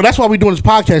key, well, that's why we're doing this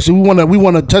podcast. We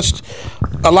want to touch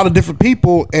a lot of different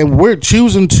people, and we're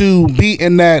choosing to be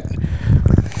in that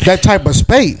type of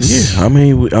space. Yeah, I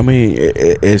mean,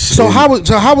 it's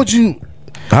how would you?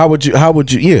 How would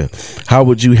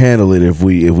you handle it if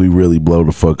we really blow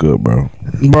the fuck up, bro?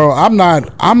 Bro, I don't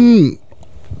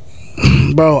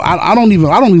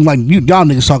even like y'all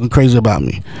niggas talking crazy about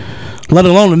me, let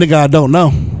alone a nigga I don't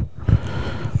know.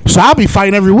 So I'll be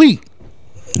fighting every week,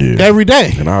 every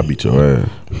day, and I'll beat your ass.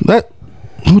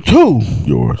 Who too?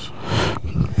 Yours.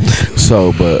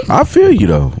 So, but I feel you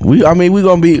though. We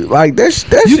gonna be like that's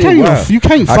you can't. You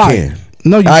can't fight. I can.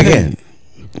 No, you I can't.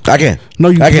 I can. No,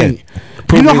 you can't.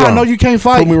 You know how I know you can't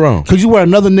fight? Prove me wrong. Because you wear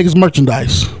another nigga's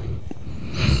merchandise.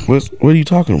 What are you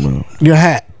talking about? Your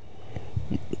hat.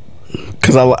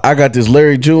 Because I got this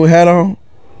Larry June hat on.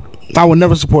 I would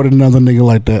never support another nigga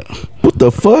like that. What the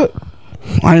fuck?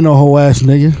 I ain't no whole ass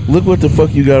nigga. Look what the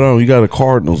fuck you got on. You got a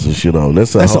Cardinals and shit on.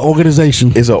 That's an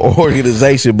organization. It's an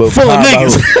organization, but full of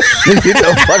niggas. Get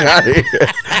the fuck out of here.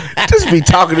 Just be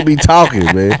talking,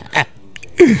 man.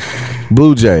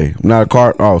 Blue Jay, not a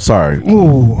card. Oh, sorry.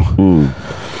 Ooh.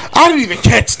 I didn't even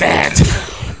catch that.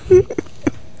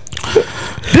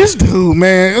 This dude,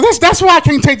 man. That's why I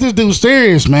can't take this dude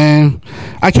serious, man.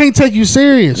 I can't take you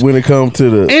serious when it comes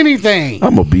to anything.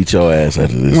 I'm gonna beat your ass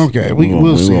after this. Okay,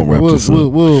 we'll see.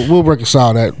 We'll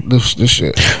reconcile this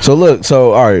shit. So look,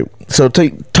 all right. So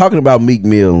talking about Meek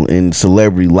Mill and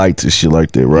celebrity lights and shit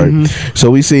like that, right? Mm-hmm.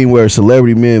 So we seen where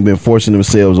celebrity men been forcing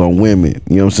themselves on women.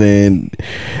 You know what I'm saying?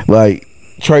 Like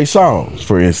Trey Songz,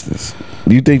 for instance.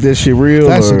 Do you think that shit real?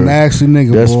 That's a nasty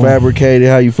nigga. That's fabricated.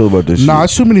 How you feel about this shit? Nah,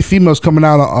 it's too many females coming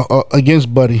out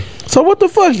against Buddy. So what the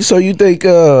fuck? So you think?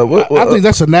 I think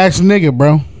that's a nasty nigga,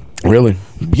 bro. Really?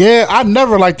 Yeah, I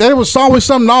never liked that. There was always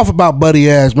something off about Buddy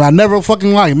ass, but I never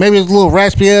fucking liked it. Maybe it's a little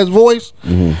raspy ass voice,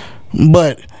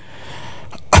 but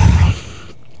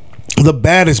the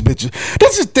baddest bitches.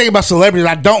 This is the thing about celebrities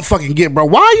I don't fucking get, bro.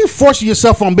 Why are you forcing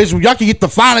yourself on bitches when y'all can get the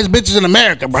finest bitches in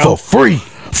America, bro? For free.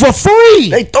 For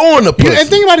free. They throwing the pussy. And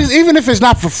think about this, even if it's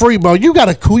not for free, bro, you got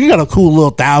a cool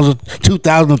little $1,000,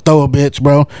 $2,000 to throw a bitch,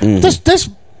 bro. This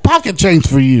pocket change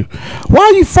for you. Why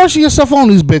are you forcing yourself on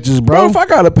these bitches, bro? If I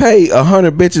gotta pay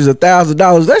 100 bitches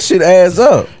 $1,000, that shit adds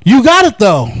up. You got it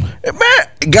though, man.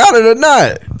 Got it or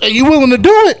not? Are you willing to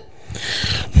do it?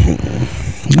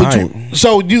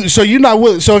 So you're not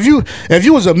willing. So if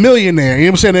you was a millionaire, you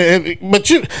know what I'm saying. But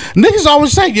niggas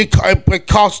always say it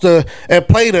costs to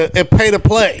pay to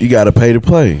play. You got to pay to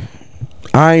play.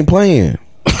 I ain't playing.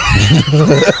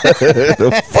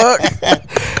 The fuck?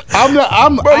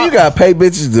 Bro, you gotta pay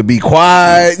bitches to be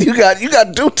quiet. You got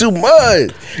to do too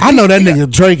much. I know that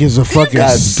nigga Drake is a fucking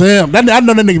simp. I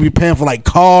know that nigga be paying for like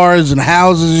cars and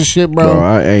houses and shit, bro.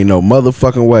 I ain't no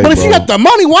motherfucking way. But if you got the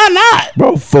money, why not,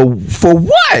 bro? For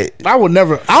what? I would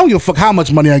never. I don't give a fuck how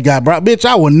much money I got, bro. Bitch,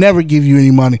 I will never give you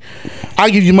any money. I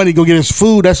give you money to go get us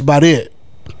food. That's about it.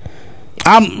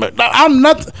 I'm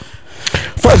not.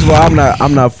 First of all, I'm not.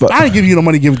 I didn't give you no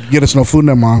money to get us no food,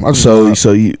 never mind.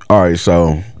 So you all right?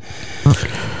 So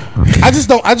I just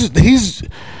don't. He's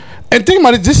and think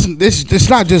about it. It's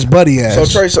not just Buddy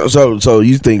ass. So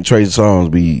you think Trey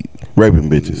Songz be raping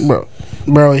bitches,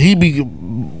 bro? He be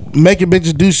making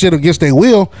bitches do shit against their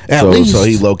will. At least, so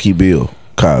he low key Bill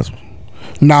Cosby.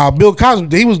 Nah, Bill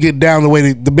Cosby, he was getting down the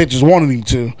way the bitches wanted him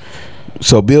to.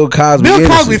 So Bill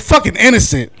Cosby fucking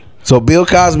innocent. So Bill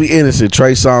Cosby innocent.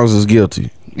 Trey Songz is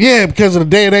guilty. Yeah, because of the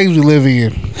day and age we live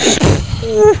in.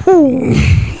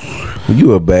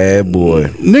 You a bad boy,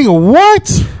 nigga.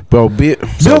 What? Bro, Bill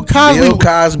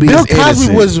Cosby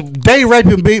was day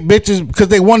raping bitches because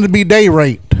they wanted to be day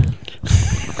raped.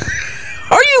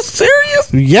 Are you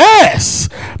serious? Yes.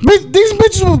 These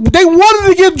bitches, they wanted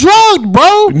to get drugged,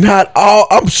 bro. Not all.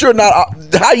 I'm sure not all.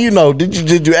 How you know?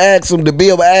 Did you ask them? Did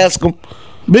Bill ask them?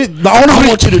 I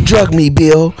want you to drug me,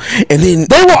 Bill. And then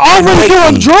they were already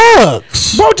doing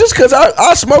drugs. Bro, just because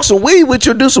I smoke some weed with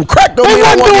you, do some crack, don't mean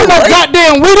I want to get no raped.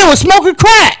 goddamn weed. They were smoking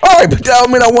crack. All right, but that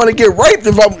don't mean I want to get raped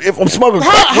if I'm smoking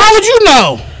crack. How would you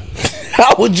know?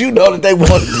 How would you know that they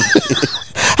wanted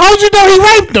How would you know he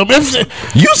raped them?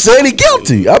 You said he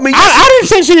guilty. I mean, I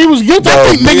didn't say he was guilty. Bro,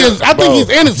 I think he's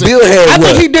innocent. Bill had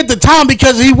think he did the time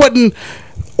because he wasn't.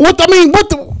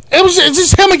 It was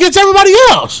just him against everybody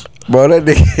else. Bro, that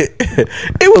nigga,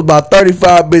 it was about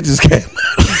 35 bitches came out.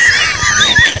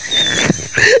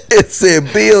 It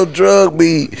said Bill drugged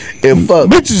me and fuck.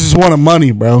 Bitches just wanted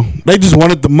money, bro. They just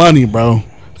wanted the money, bro.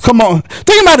 Come on.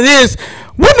 Think about it is,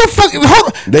 what the fuck?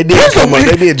 They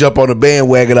did jump on the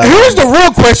bandwagon. Here's the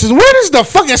real question. Where is the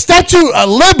fucking Statue of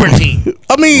Liberty?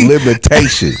 I mean.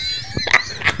 Limitation.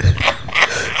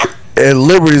 And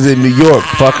Liberty's in New York,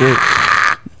 fucker.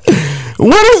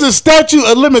 What is the statute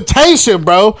of limitation,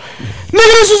 bro? Nigga,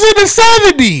 this was in the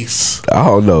 70s. I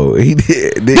don't know. He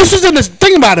did. This was in the.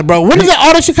 Think about it, bro. When did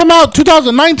all that shit come out?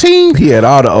 2019? He had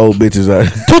all the old bitches out.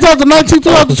 2019,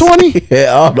 2020? He had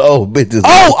all the old bitches.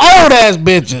 Oh, old ass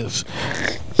bitches.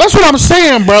 That's what I'm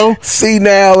saying, bro. See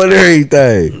now and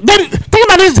everything. Think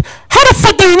about this. How the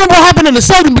fuck they remember what happened in the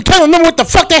 70s but can't remember what the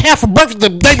fuck they had for breakfast the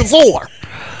day before?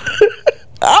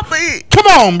 I mean, come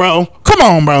on, bro.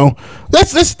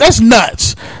 That's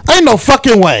nuts. Ain't no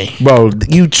fucking way, bro.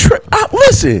 You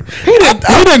listen. He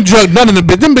didn't drug none of them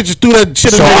bitches. Them bitches threw that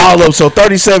shit. So all of them. So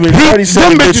 37 them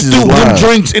bitches threw them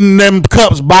drinks in them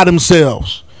cups by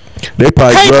themselves. They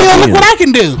probably hey, drugged Bill, him. look what I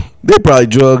can do. They probably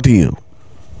drugged him.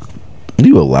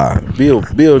 You a lie. Bill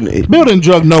didn't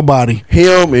drug nobody.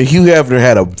 Him and Hugh Hefner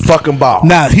had a fucking ball.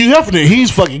 Nah, Hugh Hefner, he's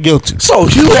fucking guilty. So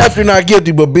Hugh Hefner not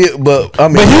guilty, but Hugh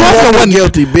Hefner wasn't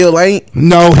guilty. Bill ain't.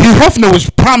 No, Hugh Hefner was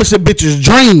promising bitches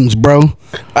dreams, bro.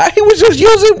 He was just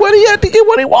using what he had to get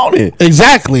what he wanted.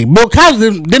 Exactly. Bill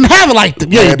Cosby didn't have it like that.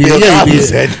 Yeah, he did. Bill Cosby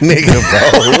said, nigga, bro.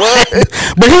 What?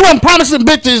 But he wasn't promising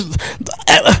bitches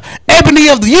Ebony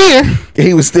of the Year.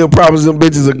 He was still promising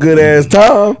bitches a good ass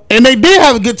time. And they did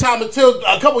have a good time until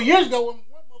a couple years ago when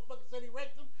one motherfucker said he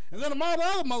raped them, and then all the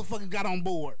other motherfuckers got on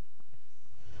board.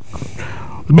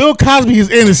 Bill Cosby is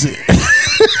innocent.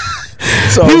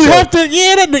 So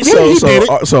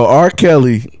R.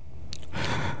 Kelly.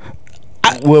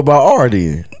 What about R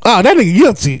then? Oh, that nigga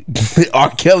guilty.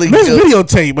 R. Kelly This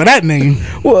videotape, but that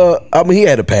nigga. Well, I mean, he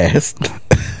had a past.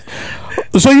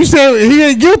 So you said he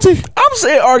ain't guilty? I'm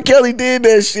saying R. Kelly did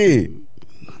that shit.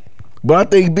 But I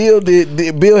think Bill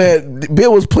did.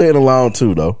 Bill was playing along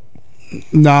too, though.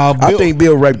 Nah, I think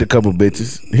Bill raped a couple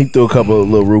bitches. He threw a couple of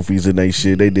little roofies in they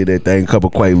shit. They did that thing. A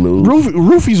couple Quaaludes.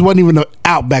 Roofies wasn't even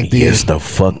out back then. Yes, the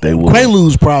fuck they were.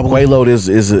 Quaaludes probably. Quaalude is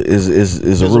a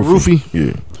roofie.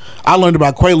 Yeah. I learned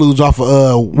about Quaaludes off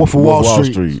of Wolf of Wall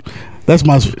Street. That's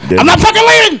my. I'm not fucking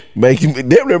leaving. Make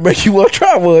you want to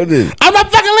try one. Then I'm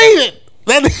not fucking leaving.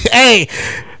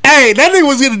 Hey, that nigga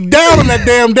was getting down on that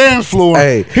damn dance floor.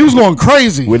 Hey, he was going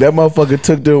crazy. When that motherfucker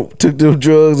took them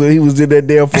drugs and he was in that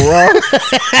damn Ferrari.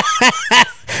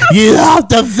 Get off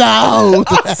the zone.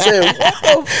 I said, what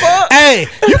the fuck? Hey,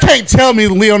 you can't tell me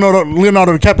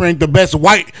Leonardo DiCaprio ain't the best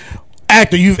white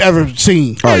actor you've ever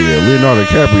seen. Oh yeah, Leonardo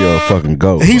DiCaprio a fucking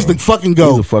GOAT. He's the fucking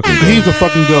GOAT. He's the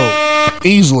fucking GOAT.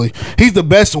 Easily. He's the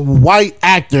best white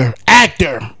actor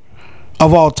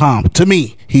of all time. To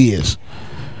me, he is.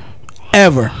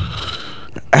 Ever.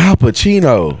 Al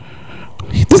Pacino.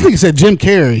 This nigga said Jim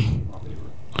Carrey.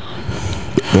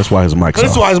 That's why his mic's off.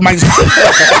 That's why his mic's off.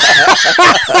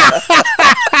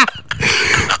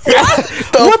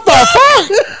 What the fuck?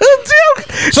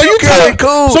 So you telling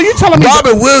cool? So you telling me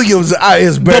Robin Williams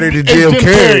is better than Jim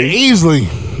Carrey? Easily.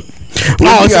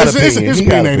 Well, it's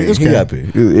opinionated.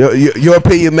 Your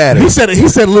opinion matters. He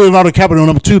said Leonardo DiCaprio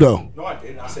number 2 though. No, I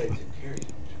didn't. I said Jim Carrey.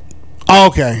 Oh,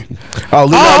 okay. Oh,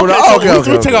 Leonardo.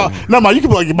 Okay. Take off. No, man, you can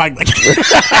put on your mic.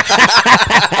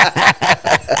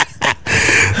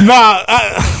 Nah,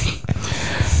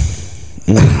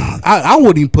 I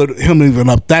wouldn't even put him even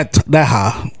up that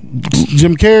high.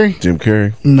 Jim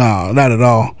Carrey? No, not at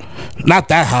all. Not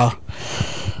that high.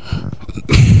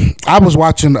 I was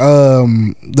watching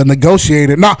The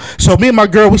Negotiator. So me and my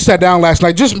girl, we sat down last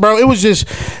night. It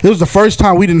was the first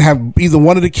time we didn't have either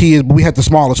one of the kids, but we had the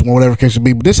smallest one, whatever the case would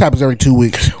be. But this happens every 2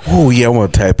 weeks. Oh yeah, I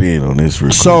want to tap in on this.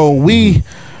 So we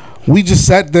just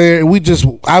sat there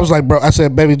and I was like, bro, I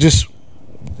said, baby, just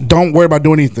don't worry about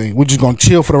doing anything. We're just gonna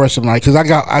chill for the rest of the night.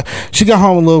 Because she got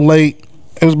home a little late.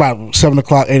 It was about 7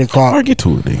 o'clock, 8 o'clock. I get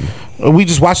to it, nigga. We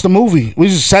just watched the movie. We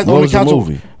just sat on the couch. What was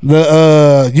the movie?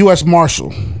 The U.S.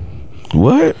 Marshal.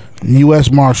 What?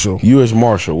 U.S. Marshal. U.S.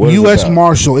 Marshal. What is U.S. it about?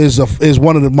 Marshal is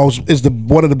one of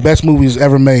the best movies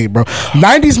ever made, bro.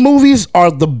 90s movies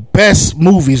are the best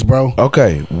movies, bro.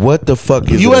 Okay, what the fuck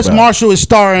is U.S. it about? Marshal is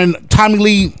starring Tommy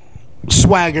Lee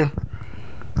Swagger.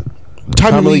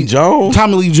 Tommy Lee Jones?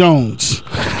 Tommy Lee Jones.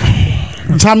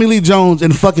 Tommy Lee Jones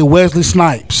and fucking Wesley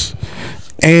Snipes.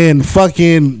 And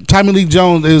fucking Tommy Lee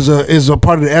Jones is a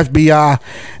part of the FBI,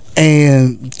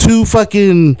 and two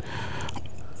fucking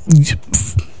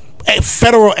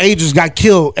federal agents got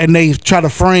killed, and they try to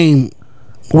frame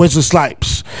Wesley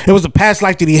Snipes. It was a past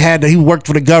life that he had, that he worked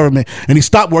for the government, and he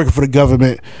stopped working for the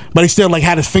government, but he still like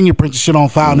had his fingerprints and shit on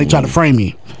file, and they tried to frame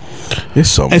him. It's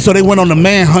so And so they went on the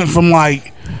manhunt from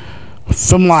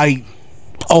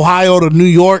Ohio to New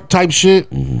York type shit,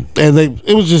 and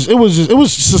it was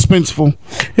suspenseful.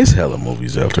 It's hella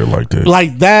movies out there like that.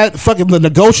 Like that, fucking The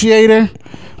Negotiator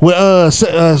with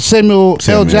Samuel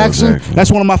L. Jackson.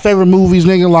 That's one of my favorite movies,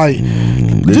 nigga. Like,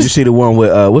 Did you see the one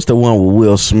with what's the one with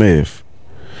Will Smith?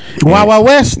 Wild Wild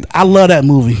West? I love that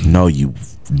movie. No, you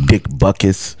dick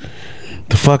buckets.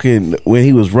 The fucking when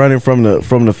he was running from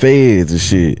the feds and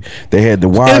shit, they had the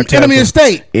wiretap. Enemy of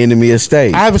State. Enemy of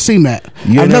State. I haven't seen that.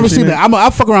 You I've ain't never seen that.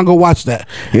 I'll fuck around and go watch that.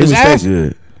 It's ass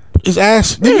good. It's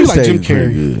ass. Enemy You of like State Jim is very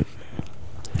Carrey. good.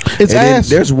 It's And then ass.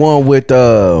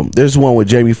 there's one with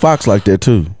Jamie Foxx like that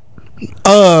too.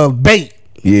 Bait.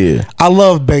 Yeah. I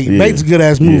love Bait. Yeah. Bait's a good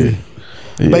ass movie.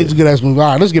 Yeah. Bait's a good ass movie.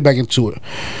 All right, let's get back into it.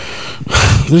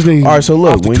 This nigga All right, so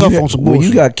look, off the when cuff on some you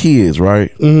bullshit. got kids,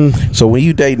 right? So when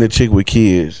you dating a chick with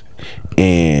kids,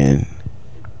 and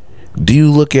do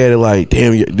you look at it like,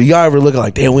 damn? Do y'all ever look at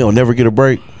like, damn, we don't never get a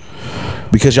break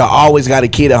because y'all always got a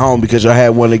kid at home because y'all had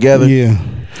one together? Yeah.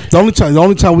 The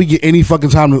only time we get any fucking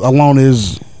time alone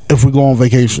is if we go on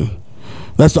vacation.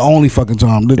 That's the only fucking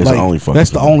time. It's the only fucking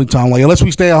That's the time. only time. Like, unless we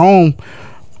stay at home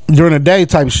during the day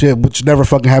type shit, which never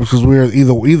fucking happens because we're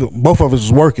either both of us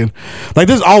is working. Like,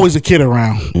 there's always a kid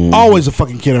around. Always a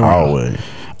fucking kid around. Always.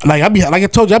 Like I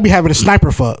told you, I be having a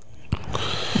sniper fuck.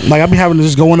 Like, I be having to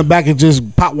just go in the back and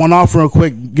just pop one off real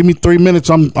quick. Give me 3 minutes,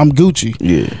 I'm Gucci.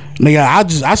 Yeah,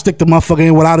 Nigga, I stick the motherfucker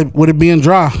in with it being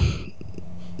dry.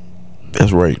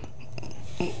 that's right.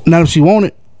 Not if she want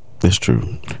it. That's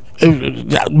true.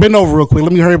 Bend over real quick.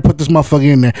 Let me hurry and put this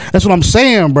motherfucker in there. That's what I'm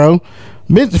saying, bro.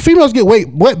 The females get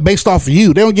wet based off of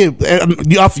you. They don't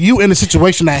get off of you in the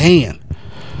situation at hand.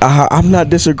 I'm not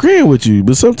disagreeing with you,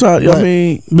 but sometimes But, I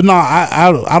mean, but no,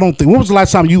 I don't think. When was the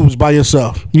last time you was by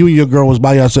yourself? You and your girl was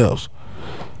by yourselves.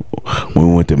 when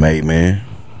we went to Made Man.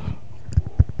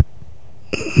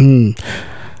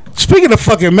 Speaking of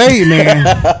fucking Made Man,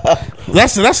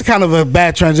 that's kind of a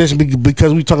bad transition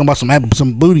because we talking about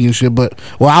some booty and shit. But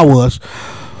I was.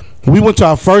 We went to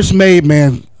our first Made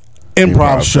Man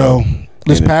improv show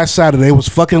this past Saturday. It was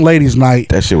fucking ladies' night.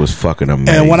 That shit was fucking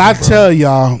amazing. And when I bro. tell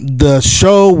y'all, the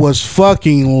show was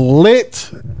fucking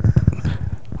lit.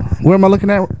 Where am I looking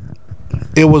at?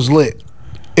 It was lit.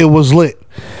 It was lit.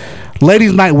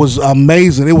 Ladies' night was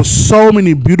amazing. It was so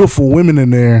many beautiful women in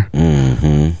there.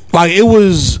 Like it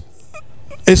was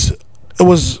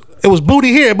booty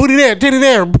here, booty there, titty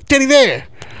there, titty there.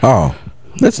 Oh,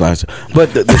 that's nice.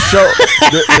 But the show,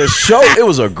 the show, it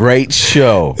was a great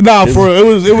show. Nah, it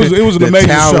was an The amazing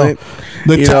talent,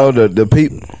 show. the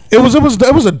people. It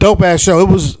was a dope ass show. It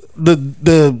was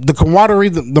the camaraderie,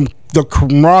 the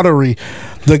camaraderie.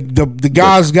 The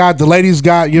guys got, the ladies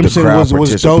got. You know what I'm saying?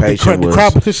 Was dope. The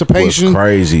crowd participation was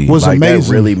crazy. Was like,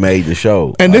 amazing. That really made the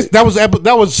show. And like, that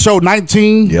was show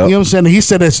 19. Yep. You know what I'm saying? And he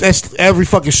said that's every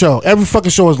fucking show. Every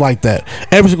fucking show is like that.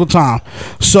 Every single time.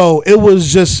 So it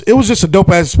was just a dope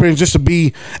ass experience just to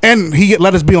be, and he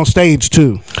let us be on stage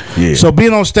too. Yeah. So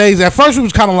being on stage, at first we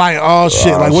was kind of like, oh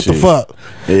shit, like what the fuck?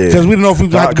 Yeah. Because we didn't know if we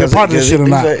got to be a part of this shit or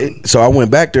not. So I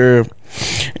went back there.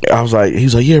 I was like, he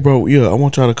was like, yeah, bro, yeah, I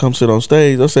want y'all to come sit on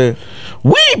stage. I said,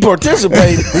 we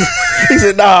participating. He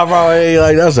said, nah, bro, I ain't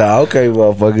like that. I said, okay,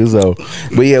 motherfucker. So,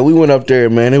 but yeah, we went up there,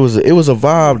 man. It was a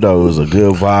vibe though. It was a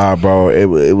good vibe, bro.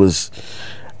 It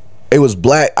was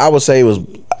black. I would say it was.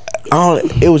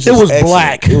 It was excellent.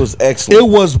 black. It was excellent. It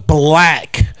was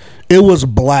black. It was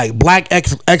black. Black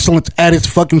excellence at its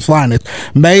fucking finest.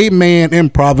 Made Man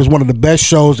Improv is one of the best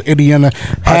shows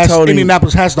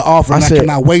Indianapolis has to offer, and I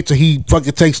cannot wait till he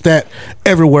fucking takes that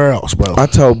everywhere else, bro. I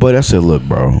told Buddy, I said, look,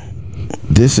 bro,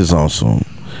 this is on some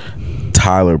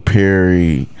Tyler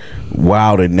Perry,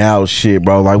 Wild and Now shit,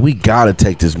 bro. Like, we gotta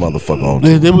take this motherfucker on.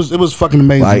 It was fucking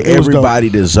amazing. Like, it was everybody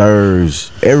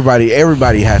deserves.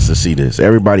 Everybody has to see this.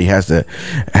 Everybody has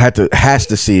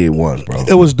to see it once, bro.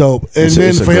 It was dope. And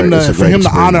then for him to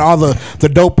honor all the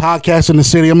dope podcasts in the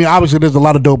city. I mean, obviously there's a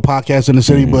lot of dope podcasts in the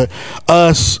city, but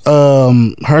us,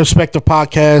 her respective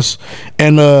podcasts,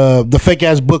 and the Fake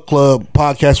Ass Book Club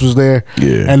podcast was there.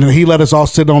 Yeah. And he let us all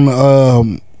sit on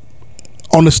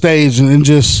the stage, and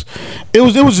just it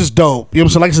was just dope. You know what I'm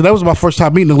saying? Like I said, that was my first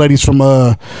time meeting the ladies from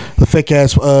the Fake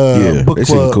Ass Book they Club.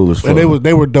 seemed cool as fuck. And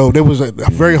they were dope. They was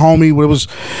very homey. It was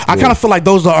I kind of feel like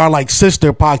those are like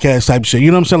sister podcast type shit.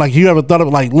 You know what I'm saying? Like, you ever thought of,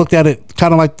 like, looked at it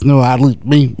kind of like, at least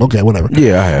me, okay, whatever.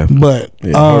 Yeah, I have. But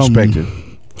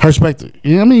perspective.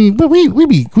 Yeah, I mean, but we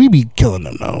be killing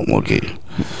them though. Okay.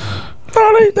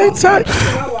 Oh, they tight.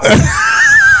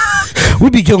 We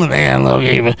be killing them.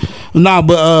 Okay, but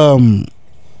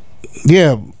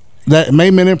yeah, that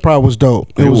Main Man Improv was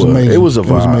dope. It was amazing. It was a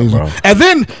vibe, bro. And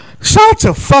then shout out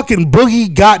to fucking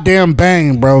Boogie Goddamn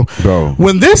Bang, bro.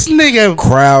 When this nigga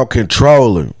crowd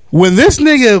controlling, when this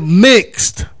nigga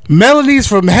mixed Melodies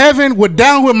from Heaven with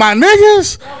Down With My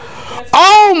Niggas,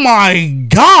 oh my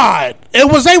god,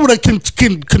 it was able to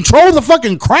control the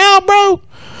fucking crowd, bro.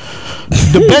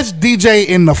 The best DJ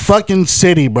in the fucking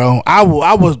city, bro. I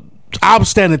was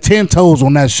standing 10 toes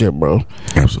on that shit, bro.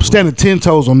 Absolutely. Standing 10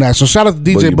 toes on that. So shout out to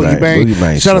DJ Boogie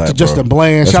Bang. Shout out to Justin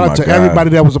Bland. That's shout out to everybody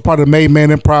that was a part of the Made Man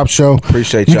Improv show.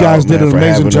 Appreciate you y'all, guys did an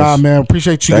amazing job, us. man.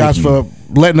 Appreciate you Thank guys you. for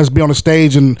letting us be on the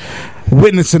stage and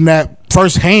witnessing that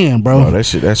firsthand, bro. That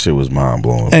shit was mind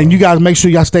blowing. And you guys make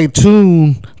sure y'all stay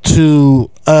tuned to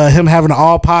him having an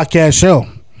all podcast show.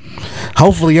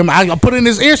 Hopefully, I put it in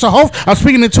his ear, so I'm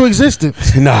speaking into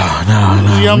existence. No. You know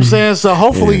what I'm saying? So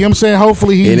hopefully, you know what I'm saying?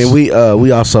 Hopefully he's... And then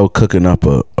we also cooking up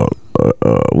a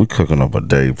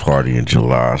day party in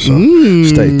July, so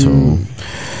stay tuned.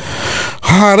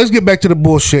 All right, let's get back to the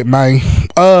bullshit, man.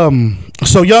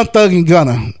 So Young Thug and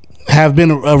Gunna have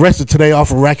been arrested today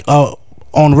off of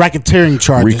on racketeering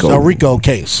charges, a RICO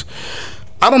case.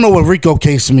 I don't know what RICO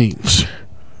case means,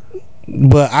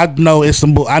 but I know it's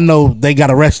some. I know they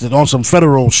got arrested on some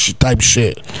federal type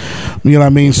shit. You know what I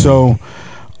mean? So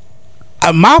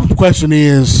my question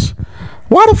is,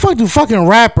 why the fuck do fucking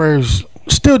rappers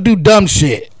still do dumb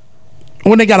shit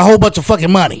when they got a whole bunch of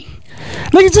fucking money?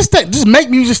 Niggas just make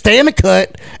music, stay in the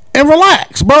cut, and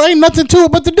relax, bro. Ain't nothing to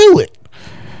it but to do it.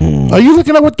 Are you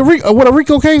looking at what a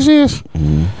RICO case is?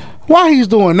 While he's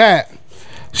doing that,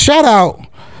 shout out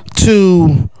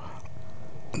to...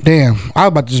 Damn, I was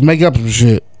about to just make up some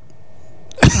shit.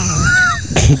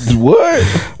 What?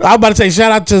 I was about to say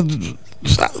shout out to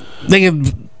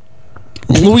nigga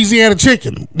Louisiana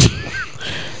Chicken.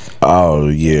 Oh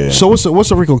yeah. So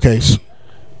what's a RICO case?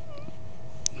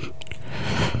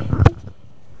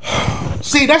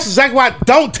 See, that's exactly why I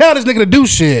don't tell this nigga to do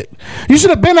shit. You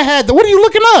should have been ahead. What are you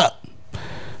looking up?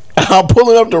 I'm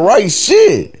pulling up the right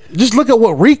shit. Just look at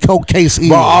what RICO case is.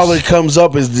 But all that comes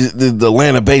up is the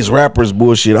Atlanta-based rappers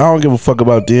bullshit. I don't give a fuck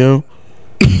about them.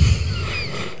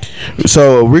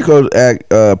 So RICO Act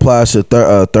applies to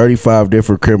 35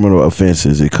 different criminal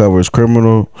offenses. It covers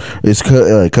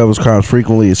it covers crimes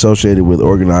frequently associated with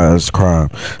organized crime,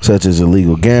 such as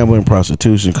illegal gambling,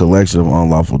 prostitution, collection of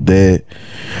unlawful debt.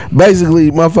 Basically,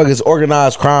 motherfuckers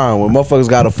organized crime when motherfuckers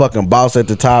got a fucking boss at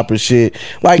the top and shit,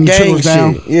 like gang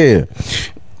shit. Yeah,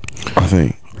 I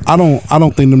think. I don't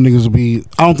think them niggas will be.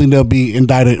 I don't think they'll be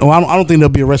indicted. Or I don't think they'll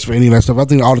be arrested for any of that stuff. I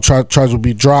think all the charges will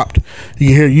be dropped.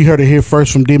 You heard it here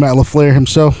first from D-Mac LaFleur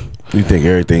himself. You think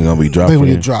everything gonna be dropped? They will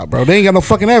get dropped, bro. They ain't got no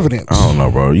fucking evidence. I don't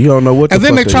know, bro. You don't know what. And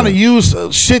then they trying to use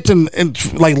shit and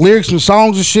like lyrics and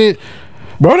songs and shit.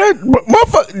 Bro, that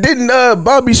motherfucker didn't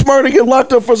Bobby Smurda get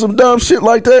locked up for some dumb shit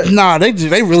like that? Nah, they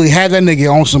really had that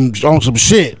nigga on some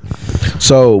shit.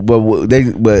 So, but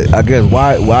I guess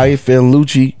why if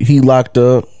Lucci he locked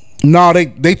up? No,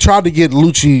 they tried to get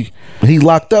Lucci. He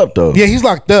locked up though. Yeah, he's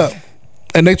locked up,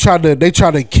 and they tried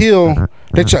to kill.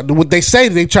 What they say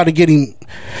they tried to get him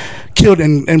killed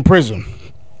in prison.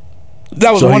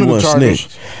 That was one of the charges.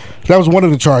 Snitched. That was one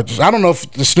of the charges. I don't know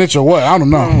if the snitch or what. I don't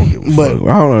know. But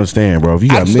I don't understand, bro. If you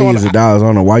got millions of dollars, I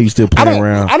don't know why you still playing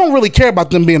around. I don't really care about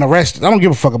them being arrested. I don't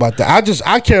give a fuck about that.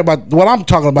 I care about what I'm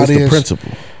talking about. It's the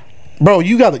principle, bro.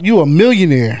 You a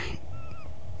millionaire.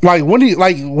 Like when do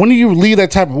you leave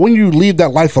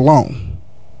that life alone?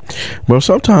 Bro,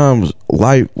 sometimes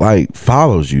life like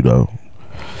follows you though.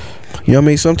 You know what I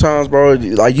mean? Sometimes, bro,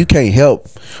 like you can't help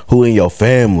who in your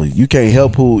family. You can't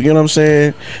help who, you know what I'm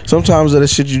saying? Sometimes that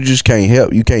shit you just can't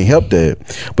help. You can't help that.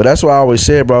 But that's why I always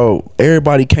said, bro,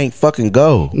 everybody can't fucking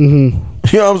go. Mm-hmm.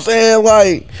 You know what I'm saying?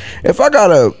 Like, if I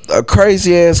got a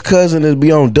crazy ass cousin that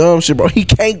be on dumb shit, bro, he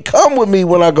can't come with me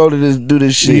when I go to do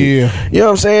this shit. Yeah. You know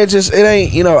what I'm saying? Just, it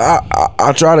ain't, you know,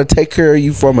 I try to take care of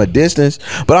you from a distance,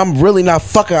 but I'm really not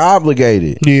fucking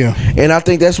obligated. Yeah. And I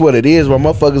think that's what it is, where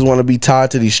motherfuckers want to be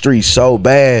tied to these streets so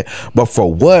bad. But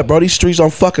for what, bro? These streets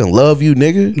don't fucking love you,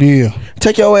 nigga. Yeah.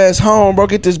 Take your ass home, bro.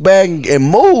 Get this bag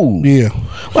and move. Yeah.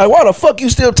 Like, why the fuck you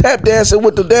still tap dancing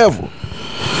with the devil?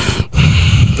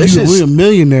 We a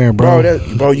millionaire, bro.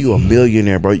 Bro, you a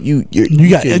millionaire, bro. You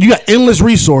got endless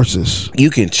resources. You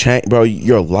can change, bro.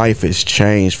 Your life has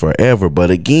changed forever.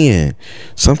 But again,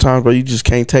 sometimes, bro, you just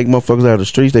can't take motherfuckers out of the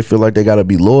streets. They feel like they gotta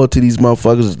be loyal to these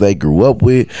motherfuckers that they grew up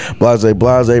with. Blase,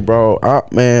 bro. I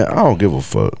don't give a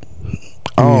fuck.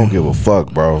 I don't give a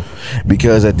fuck, bro.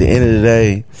 Because at the end of the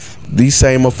day, these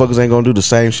same motherfuckers ain't gonna do the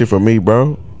same shit for me,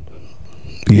 bro.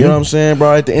 You know what I'm saying,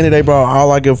 bro? At the end of the day, bro,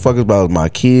 all I give a fuck is about my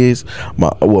kids,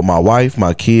 my wife,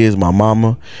 my kids, my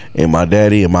mama, and my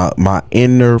daddy, and my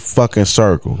inner fucking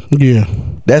circle. Yeah,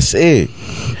 that's it.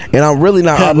 And I'm really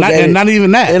not obligated. And not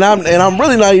even that. And I'm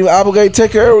really not even obligated to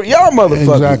take care of y'all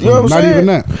motherfuckers. Exactly. You know what I'm not saying? Even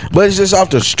that. But it's just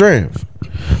off the strength.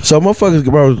 So motherfuckers,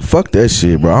 bro, fuck that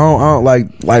shit, bro. I don't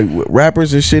like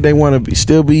rappers and shit. They want to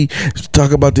still be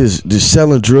talk about this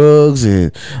selling drugs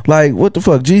and like what the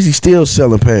fuck? Jeezy still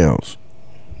selling pounds.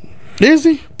 Is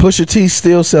he? Pusha T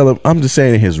still selling. I'm just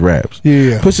saying in his raps.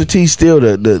 Yeah. Pusha T still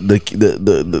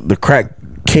the crack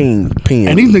king pin.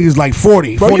 And these niggas like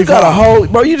 40. Bro,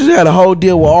 45. You just had a whole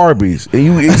deal with Arby's, and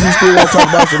you still want to talk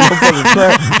about some motherfucking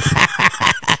crack.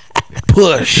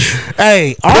 Push.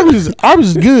 Hey, Arby's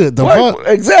is good. The right, fuck?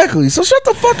 Exactly. So shut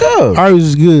the fuck up. Arby's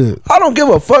is good. I don't give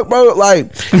a fuck, bro. Like,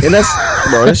 and that's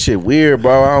bro. That shit weird,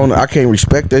 bro. I can't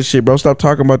respect that shit, bro. Stop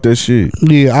talking about that shit.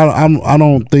 Yeah, I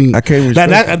don't think I can't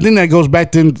respect that. I think that goes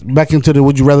back into the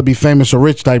would you rather be famous or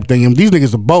rich type thing. And these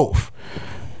niggas are both.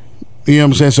 You know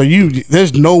what I'm saying? So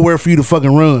there's nowhere for you to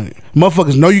fucking run.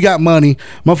 Motherfuckers know you got money.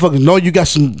 Motherfuckers know you got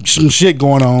some shit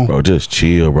going on. Bro, just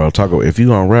chill, bro. If you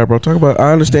gonna rap, bro, talk about.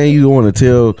 I understand you want to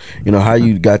tell, how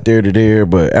you got there to there,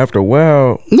 but after a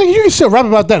while, nigga, you can still rap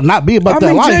about that and not be about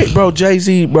that life.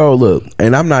 Jay-Z, bro, look,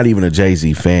 and I'm not even a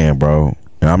Jay-Z fan, bro.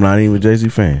 I'm not even a Jay-Z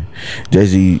fan.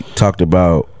 Jay-Z talked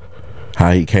about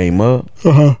how he came up,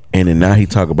 and then now he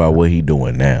talk about what he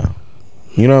doing now.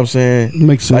 You know what I'm saying?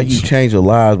 Makes sense. Like you change your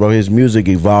lives, bro. His music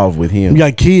evolved with him. You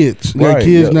got kids. You got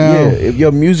kids now. Yeah. If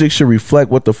your music should reflect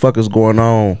what the fuck is going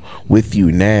on with you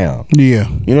now. Yeah.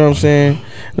 You know what I'm saying?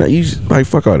 Now you like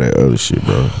fuck all that other shit,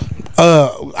 bro.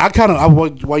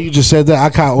 While you just said that, I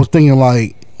kind of was thinking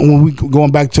like when we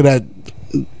going back to that.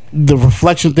 The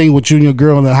reflection thing with you and your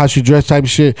girl and how she dressed type of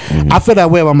shit. I feel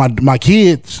that way about my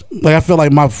kids. Like I feel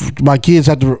like my kids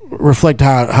have to reflect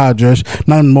how I dress,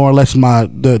 not more or less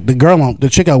the girl the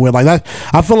chick I with. Like that,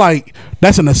 I feel like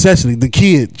that's a necessity. The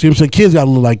kids, you know what I'm saying? Kids gotta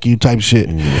look like you type of shit.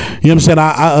 You know what I'm saying?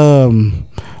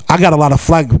 I got a lot of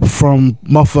flack from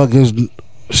motherfuckers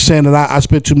saying that I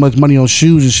spend too much money on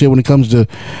shoes and shit when it comes to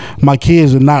my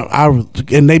kids and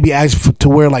they be asked to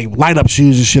wear like light up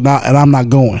shoes and shit and I'm not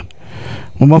going.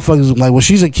 When motherfuckers like, well,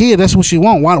 she's a kid. That's what she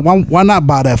want. Why not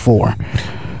buy that for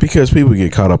her? Because people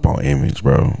get caught up on image,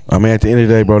 bro. I mean, at the end of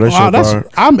the day, bro, that's your bar.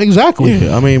 I'm exactly.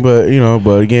 Yeah, I mean, but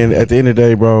again, at the end of the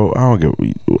day, bro, I don't give.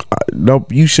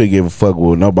 You should give a fuck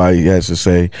what nobody has to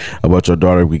say about your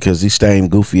daughter because these same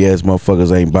goofy ass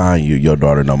motherfuckers ain't buying your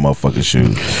daughter no motherfucking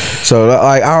shoes. So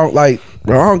like, I don't like.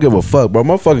 Bro, I don't give a fuck, bro.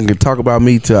 Motherfucker can talk about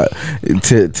me to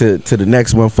the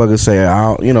next motherfucker say,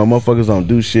 motherfuckers don't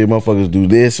do shit. Motherfuckers do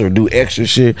this or do extra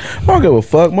shit. I don't give a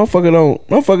fuck.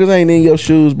 Motherfuckers ain't in your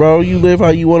shoes, bro. You live how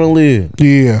you want to live.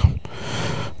 Yeah,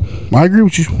 I agree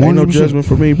with you. 100%. Ain't no judgment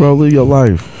for me, bro. Live your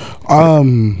life.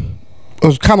 It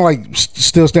was kind of like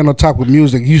still standing on top with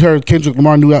music. You heard Kendrick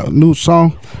Lamar new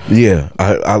song? Yeah,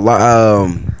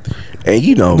 and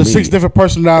you know the me. 6 different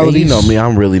personalities. And you know me,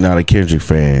 I'm really not a Kendrick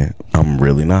fan. I'm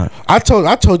really not. I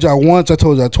told y'all once, I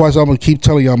told y'all twice. I'm gonna keep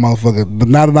telling y'all, motherfucker. But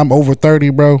now that I'm over 30,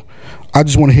 bro, I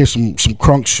just want to hear some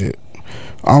crunk shit.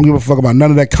 I don't give a fuck about none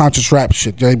of that conscious rap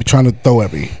shit they be trying to throw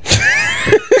at me.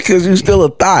 Cause you still a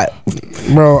thought,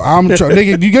 bro.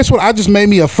 Nigga, you guess what? I just made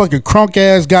me a fucking crunk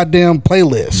ass goddamn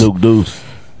playlist. Duke Deuce,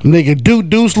 nigga. Duke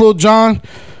Deuce, Lil Jon,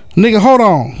 nigga. Hold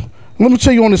on, let me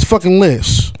tell you on this fucking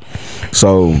list.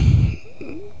 So,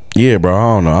 yeah, bro.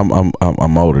 I don't know.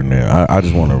 I'm older now. I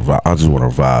just want to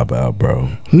vibe out, bro.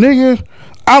 Nigga,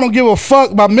 I don't give a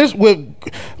fuck about with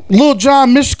Lil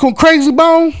Jon, Mystical Crazy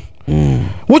Bone.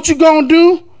 What you gonna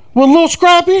do with Lil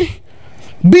Scrappy?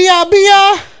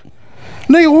 B.I.B.I.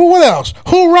 Nigga, what else?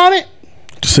 Who run it?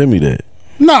 Send me that.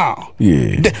 No.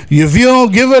 Yeah. If you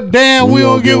don't give a damn, we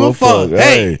don't give a fuck.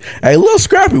 Hey, Lil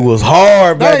Scrappy was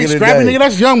hard that back ain't in the Scrappy, day. nigga.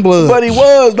 That's Youngblood. But he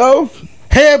was though.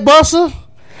 Head buster.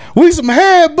 We some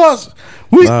head busters.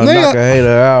 We Knock a nigga, hater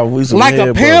out. We some like a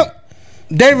head pimp.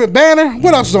 busters. David Banner.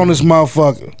 What else is on this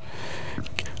motherfucker?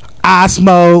 I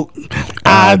smoke,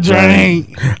 I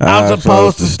drink. I'm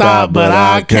supposed to stop, but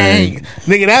I can't.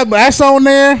 Nigga, that's on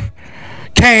there.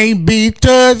 Can't be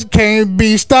touched, can't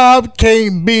be stopped,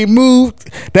 can't be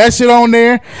moved. That shit on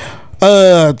there.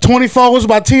 24 was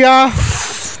by T.I.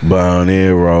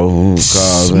 Bonero,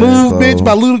 Smooth Bitch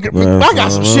by Ludacris. I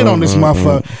got some shit on this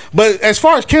motherfucker. But as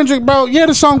far as Kendrick, bro, yeah,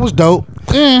 the song was dope.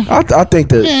 Yeah. I think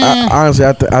that honestly,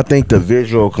 I think the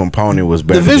visual component was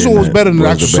better. The visual was better than the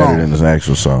actual song. Better than the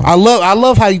actual song. I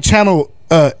love how he channel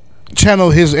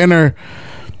his inner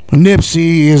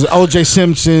Nipsey, his O.J.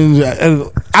 Simpson.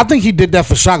 I think he did that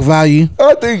for shock value.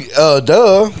 I think,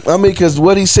 duh. I mean, because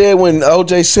what he said when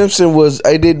O.J. Simpson was,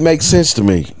 it didn't make sense to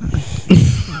me.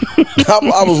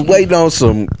 I was waiting on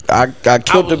some. I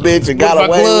killed the bitch and got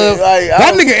away with it. Like,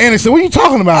 that nigga innocent. What are you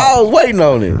talking about? I was waiting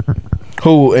on it.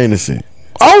 Who innocent?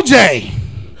 OJ.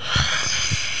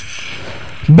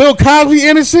 Bill Cosby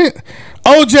innocent.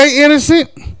 OJ innocent.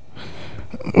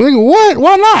 Nigga, what?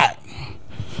 Why not?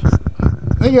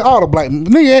 Nigga, all the black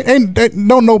nigga ain't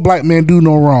don't no black man do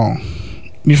no wrong.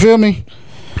 You feel me?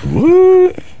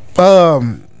 What?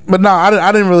 But no,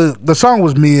 I didn't really. The song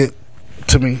was mid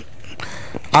to me.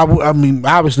 I mean,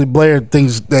 obviously Blair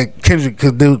thinks that Kendrick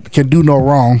can do no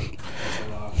wrong.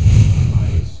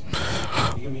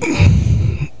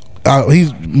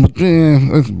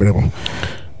 That's debatable.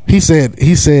 He said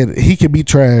he can be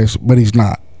trash, but he's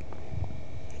not.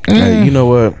 Hey, you know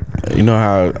what? You know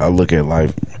how I look at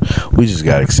life. We just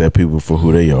gotta accept people for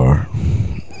who they are,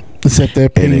 accept their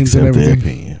opinions and accept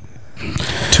everything. their opinion.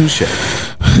 Touche.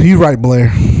 You right,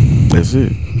 Blair. That's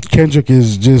it. Kendrick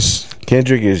is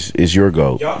your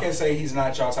goat. Y'all can say he's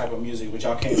not y'all type of music, but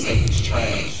y'all can't say he's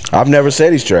trash. I've never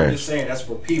said he's I'm trash. just saying that's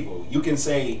for people. You can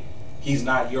say he's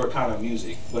not your kind of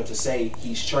music, but to say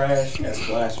he's trash, that's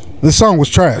blasphemy. This song was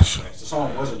trash. The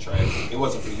song wasn't trash. It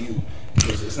wasn't for you.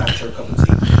 It's not your cup of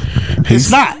tea. It's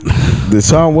not. The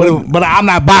song wasn't. But I'm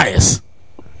not biased.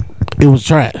 It was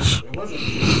trash.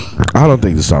 I don't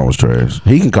think the song was trash.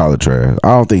 He can call it trash. I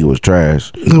don't think it was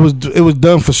trash. It was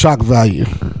done for shock value.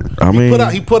 I mean,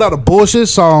 He put out a bullshit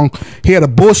song. He had a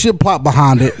bullshit plot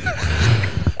behind it.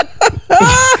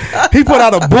 He put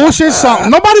out a bullshit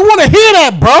song. Nobody want to hear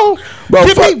that, bro.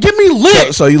 Give me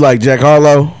lit. So you like Jack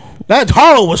Harlow? That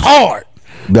Harlow was hard.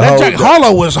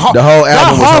 Harlow was hard. The whole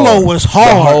album was hard.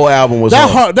 The whole album was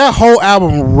hard. That whole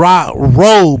album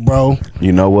rolled, bro.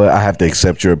 You know what? I have to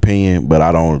accept your opinion, but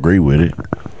I don't agree with it.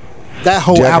 That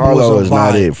whole Jack album Harlow was is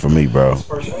not it for me, bro. His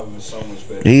first album is so much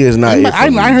better. He is not it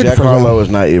for me. Jack Harlow is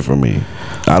not it for me.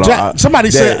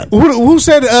 Somebody said who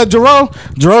said Jerome?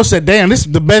 Jerome said, "Damn, this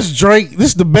is the best Drake.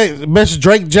 This is the best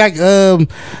Drake Jack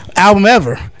album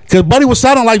ever." Because Buddy was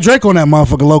sounding like Drake on that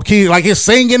motherfucker, low key, like his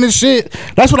singing and shit.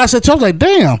 That's what I said. I was like,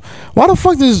 "Damn, why the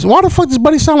fuck does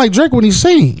Buddy sound like Drake when he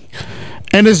sing?"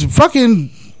 And it's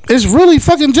really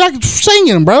fucking Jack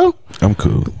singing, bro. I'm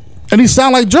cool. And he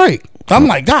sound like Drake. I'm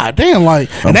like, God damn, like,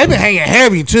 and they've been hanging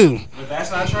heavy too. But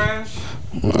that's not trash.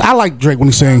 I like Drake when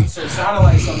he sing. So it sounded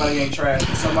like somebody ain't trash.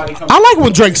 Somebody comes. I like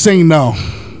when Drake sing though.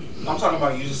 I'm talking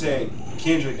about you just said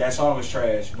Kendrick, that song is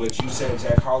trash, but you said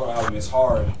Jack Harlow album is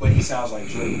hard, but he sounds like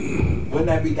Drake. Wouldn't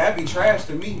that'd be trash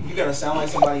to me? You gotta sound like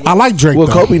somebody else. I like Drake. Well,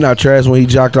 though. Kobe not trash when he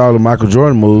jocked all the Michael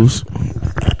Jordan moves.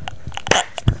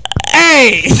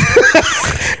 Hey.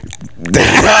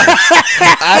 That's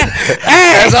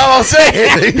all I'm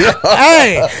saying.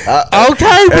 Hey,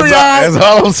 okay, Brian. That's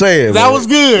all I'm saying. That was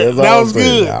good. That was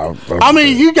good. I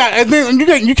mean, you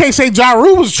can't say Ja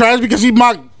Rule was trash because he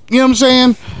mocked. You know what I'm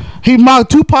saying? He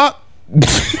mocked Tupac. He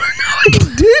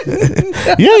did.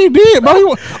 Yeah, he did,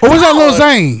 bro. Or was that Lil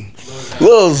Zane?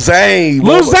 Lil Zane.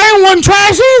 Lil Zane wasn't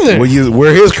trash either.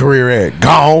 Where his career at?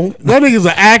 Gone. That nigga's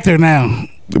an actor now.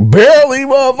 Barely,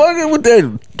 motherfucker. With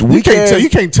that, you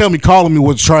can't tell me calling me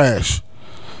was trash.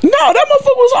 No, that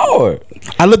motherfucker was hard.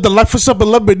 I let the life for something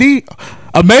love me.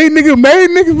 A made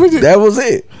nigga. That was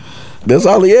it. That's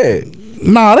all he had.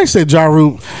 Nah, they said Ja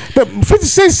Rule. 50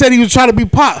 Cent said he was trying to be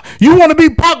Pac. You want to be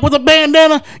Pac with a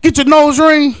bandana? Get your nose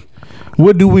ring.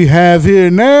 What do we have here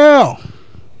now?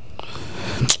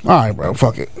 All right, bro.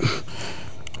 Fuck it.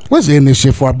 Let's end this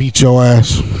shit before I beat your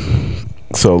ass.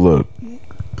 So look,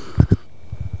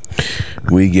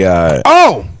 we got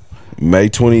May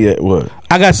 28th. What?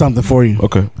 I got something for you.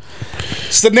 Okay.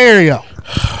 Scenario.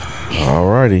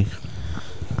 Alrighty.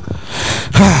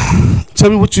 Tell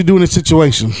me what you do in this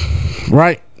situation,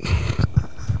 right?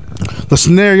 The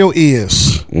scenario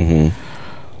is you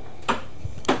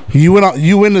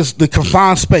in the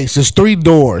confined space. There's 3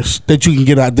 doors that you can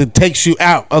get out that takes you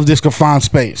out of this confined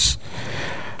space.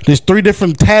 There's 3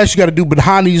 different tasks you got to do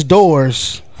behind these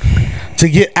doors to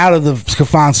get out of the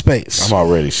confined space. I'm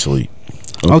already asleep.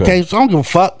 Okay, so I don't give a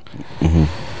fuck.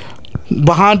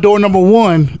 Behind door number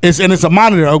 1 it's a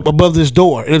monitor above this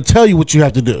door. It'll tell you what you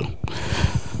have to do.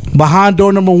 Behind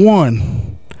door number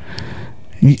 1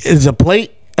 is a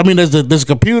plate. I mean, there's a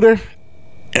computer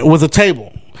with a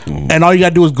table, and all you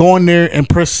gotta do is go in there and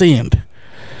press send.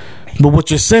 But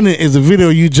what you're sending is a video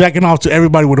you jacking off to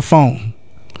everybody with a phone.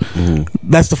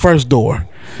 That's the first door.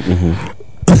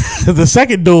 The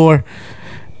second door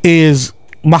is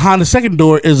behind the second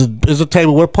door is a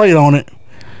table with a plate on it,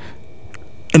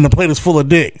 and the plate is full of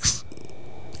dicks,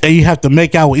 and you have to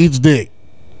make out with each dick.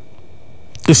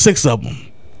 There's 6 of them.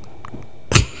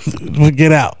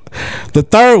 Get out. The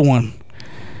third one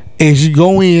is you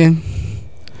go in.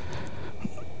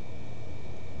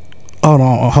 Hold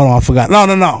on, I forgot. No.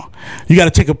 You got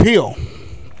to take a pill,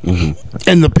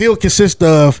 and the pill consists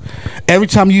of every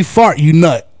time you fart, you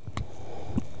nut.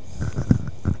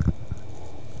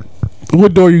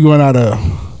 What door you going out of?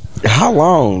 How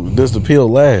long does the pill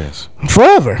last?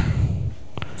 Forever.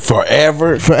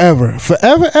 Forever? Ever.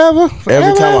 Every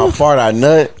time I fart, I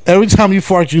nut? Every time you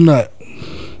fart, you nut.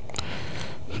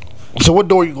 So what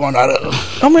door you going out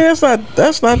of? I mean, that's not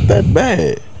that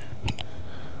bad.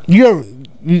 I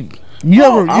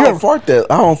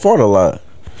don't fart a lot.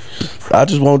 I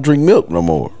just won't drink milk no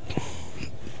more.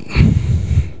 I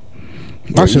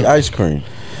eat ice cream.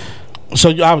 So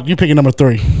you picking number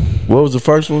 3. What was the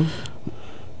first one?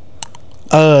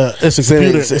 It's a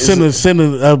computer.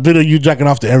 Sending a video you jacking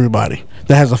off to everybody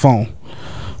that has a phone,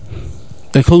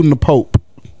 including the Pope.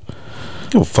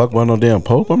 You don't fuck about no damn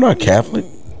Pope. I'm not Catholic.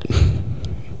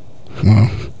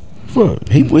 Fuck.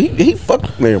 He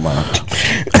fucked. Never mind.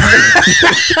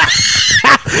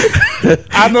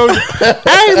 I know.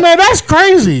 Hey man, that's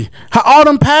crazy. How all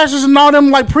them pastors and all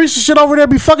them like priests and shit over there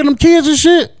be fucking them kids and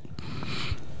shit.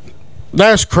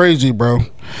 That's crazy, bro.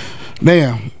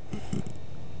 Damn.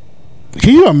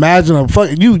 Can you imagine a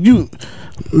fucking you?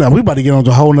 No, we about to get on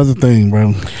to a whole nother thing,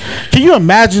 bro. Can you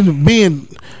imagine being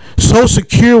so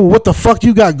secure with what the fuck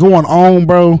you got going on,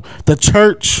 bro? The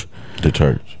church.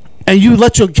 And you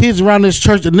let your kids around this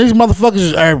church, and these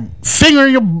motherfuckers are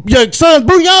fingering your son's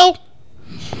booyah.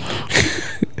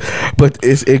 But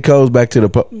it goes back to the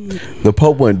Pope. The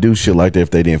Pope wouldn't do shit like that if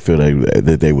they didn't feel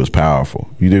that they was powerful.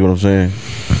 You dig what I'm saying?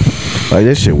 Like,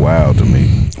 that shit wild to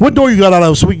me. What door you got out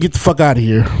of so we can get the fuck out of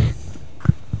here?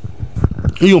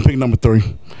 You gonna pick number 3?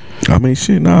 I mean,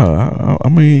 shit, nah. I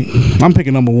mean, I'm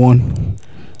picking number 1.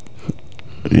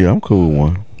 Yeah, I'm cool with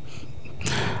 1.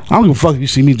 I don't give a fuck if you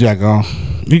see me jack off.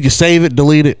 You can save it,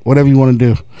 delete it, whatever you want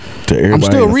to do. I'm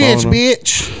still rich,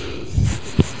 bitch.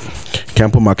 Can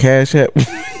I put my cash app?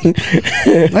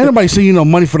 Ain't nobody see you no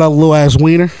money for that little ass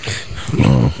wiener.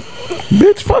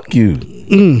 Bitch, fuck you.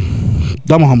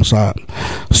 Double homicide.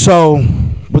 So,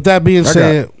 with that being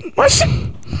said,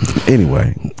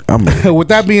 anyway, with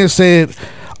that being said,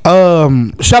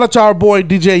 shout out to our boy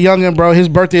DJ Youngin, bro. His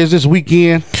birthday is this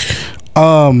weekend.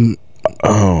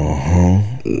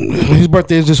 His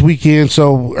birthday is this weekend,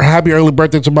 so happy early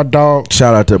birthday to my dog.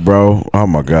 Shout out to bro. Oh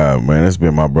my god, man, that's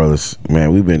been my brother's.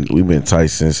 Man, we've been tight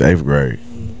since 8th grade.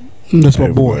 That's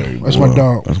my boy. That's my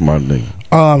dog. That's my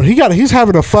nigga. He's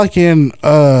having a fucking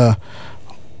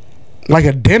like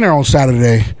a dinner on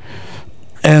Saturday,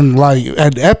 and like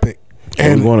at Epic.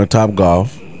 And we're going to Top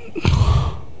Golf.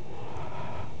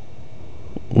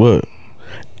 What?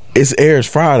 It's airs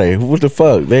Friday. What the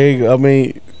fuck?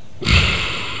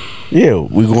 Yeah,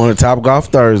 we going to Top Golf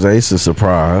Thursday. It's a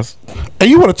surprise. And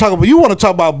you want to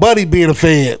talk about Buddy being a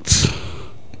feds?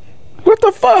 What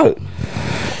the fuck?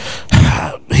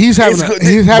 He's having.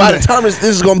 By the time this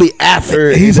is gonna be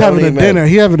after. He's having a dinner.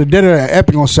 He's having a dinner at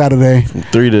Epic on Saturday from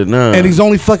 3 to 9, and he's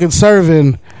only fucking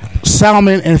serving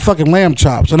salmon and fucking lamb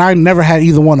chops, and I never had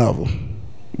either one of them.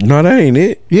 No, that ain't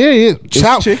it. Yeah.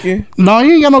 It's chicken. No,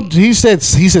 he ain't got no. He said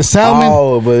salmon.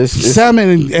 Oh, but it's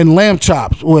salmon and lamb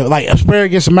chops with like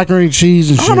asparagus and macaroni and cheese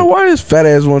and shit. I don't know why this fat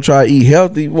ass want to try to eat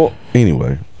healthy. Well,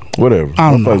 anyway, whatever.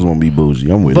 I don't know. Want to be bougie.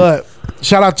 I'm with it. But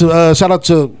shout out to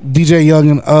DJ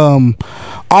Youngin.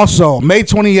 Also, May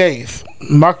 28th.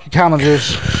 Mark your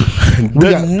calendars.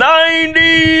 The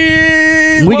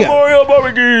 90s Memorial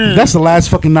Barbecue. That's the last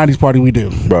fucking 90s party we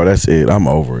do, bro. That's it. I'm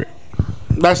over it.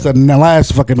 That's the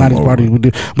last fucking 90s party we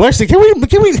do. Blair said, can we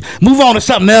move on to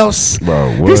something else?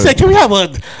 Bro, He what? said, can we have a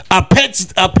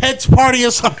pets party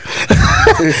or something?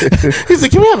 He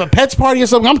said, can we have a pets party or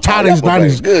something? I'm tired of these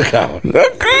 90s. Good Colin.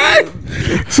 Okay.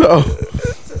 So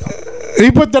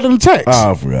He put that in the text.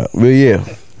 I forgot. But yeah.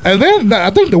 And then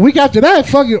I think the week after that,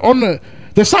 fucking on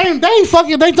the same day,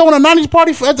 fucking they throwing a 90s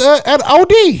party at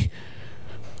OD.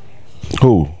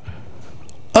 Who?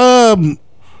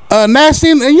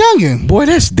 Nasty and Youngin. Boy,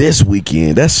 that's this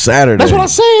weekend. That's Saturday. That's what I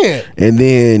said. And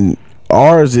then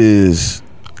ours is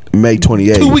May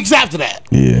 28th. 2 weeks after that.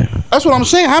 Yeah. That's what I'm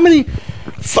saying. How many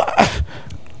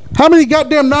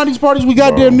goddamn 90s parties we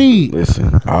goddamn need?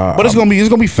 Listen, But it's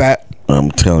gonna be fat.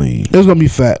 I'm telling you. It's gonna be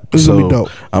fat. It's gonna be dope.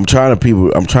 I'm trying to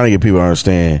get people to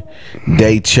understand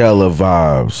Daychella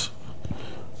vibes,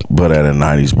 but at a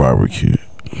 90s barbecue.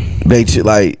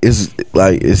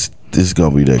 It's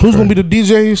gonna be that. Who's crazy. gonna be the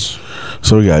DJs?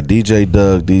 So we got DJ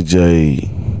Doug, DJ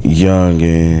Young,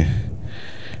 and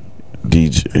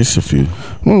DJ. It's a few.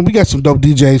 Well, we got some dope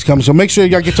DJs coming, so make sure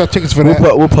y'all get your tickets for that.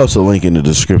 We'll post a link in the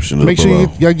description. Make sure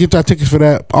y'all get your tickets for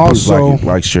that. Please Also,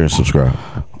 like, share, and subscribe.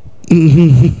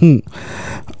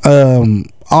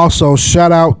 also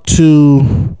shout out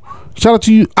to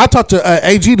you. I talked to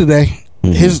AG today.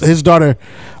 Mm-hmm.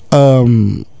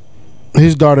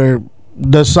 His daughter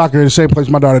does soccer at the same place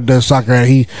my daughter does soccer at.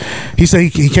 He said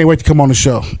he can't wait to come on the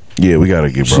show. Yeah, we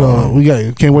gotta get bro.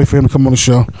 So can't wait for him to come on the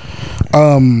show.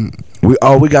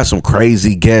 We got some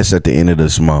crazy guests at the end of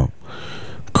this month.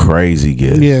 Crazy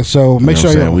guests. Yeah, so make You know sure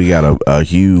what I'm saying?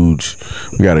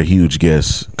 we got a huge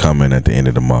guest coming at the end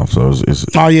of the month. So it's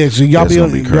oh yeah, so y'all it's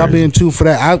gonna be y'all be in tune for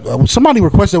that. Somebody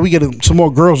requested we get some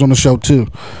more girls on the show too.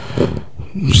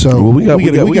 So Well, we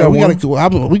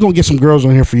gonna get some girls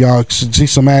on here for y'all. See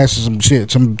some asses, some shit,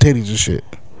 some titties and shit.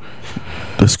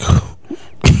 Let's go.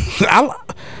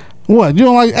 What, you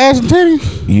don't like ass and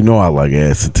titties? You know I like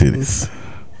ass and titties.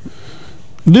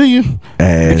 Do you?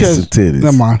 Ass and titties.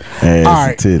 Never mind. Ass All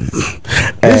right. and titties.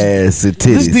 Ass and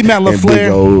titties. This is D-Matt and LaFleur.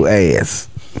 big old ass.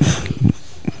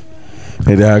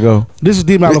 Hey, there I go. This is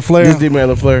D-Matt LaFleur. This is D-Matt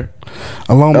LaFleur.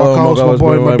 Along with my co-host, my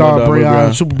boy, my dog, Brian.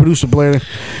 Brian, super producer Blair,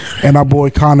 and our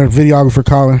boy Connor, videographer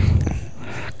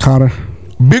Connor.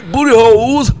 Big booty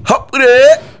hoes. Hop with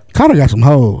it. Connor got some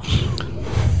hoes.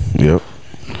 Yep.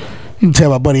 You can tell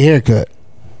my buddy haircut.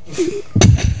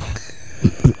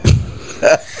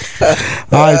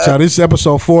 All right, y'all. This is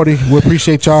episode 40. We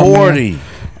appreciate y'all. 40. We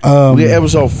at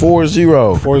episode 40.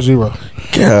 40.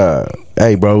 God.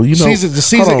 Hey, bro, you know. The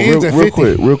season ends at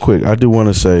 50. Real quick. I do want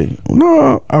to say,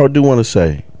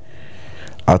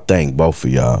 I thank both of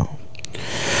y'all.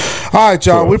 All right,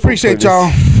 y'all. We appreciate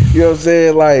y'all. You know what I'm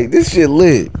saying? Like, this shit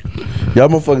lit. Y'all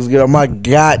motherfuckers get on my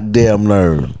goddamn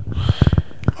nerve.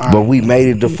 But we made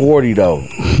it to 40 though.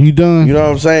 You done? You know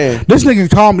what I'm saying? This nigga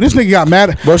called me. This nigga got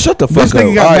mad. Bro, shut the fuck up. This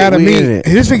nigga got All mad right, at we me. in it.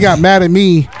 This nigga got mad at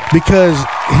me because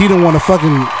he didn't want to fucking.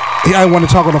 I didn't want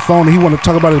to talk on the phone. He wanted to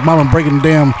talk about his mama breaking the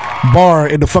damn bar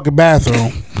in the fucking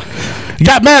bathroom.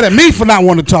 Got mad at me for not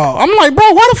wanting to talk. I'm like,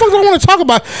 bro, why the fuck do I want to talk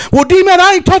about? Well, D-Man,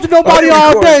 I ain't talked to nobody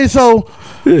all day, so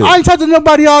Yeah. I ain't talked to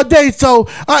nobody all day, so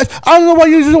I don't know why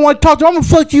you just don't want to talk to. I'm gonna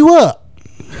fuck you up.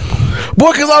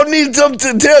 Boy, because I need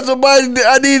to tell somebody that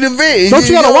I need to vent. Don't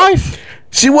you got a wife?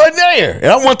 She wasn't there. And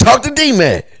I want to talk to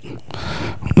D-Man.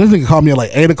 This nigga called me at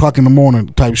like 8 o'clock in the morning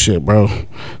type shit, bro.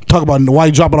 Talk about why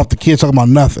you dropping off the kids, talking about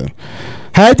nothing.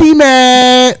 Hey,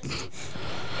 D-Man.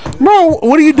 Bro,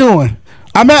 what are you doing?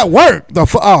 I'm at work.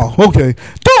 Oh, okay.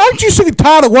 Dude, aren't you sick and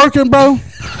tired of working, bro?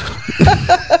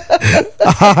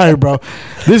 All right, bro.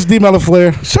 This is D-Man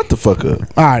LaFleur. Shut the fuck up.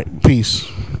 All right, peace.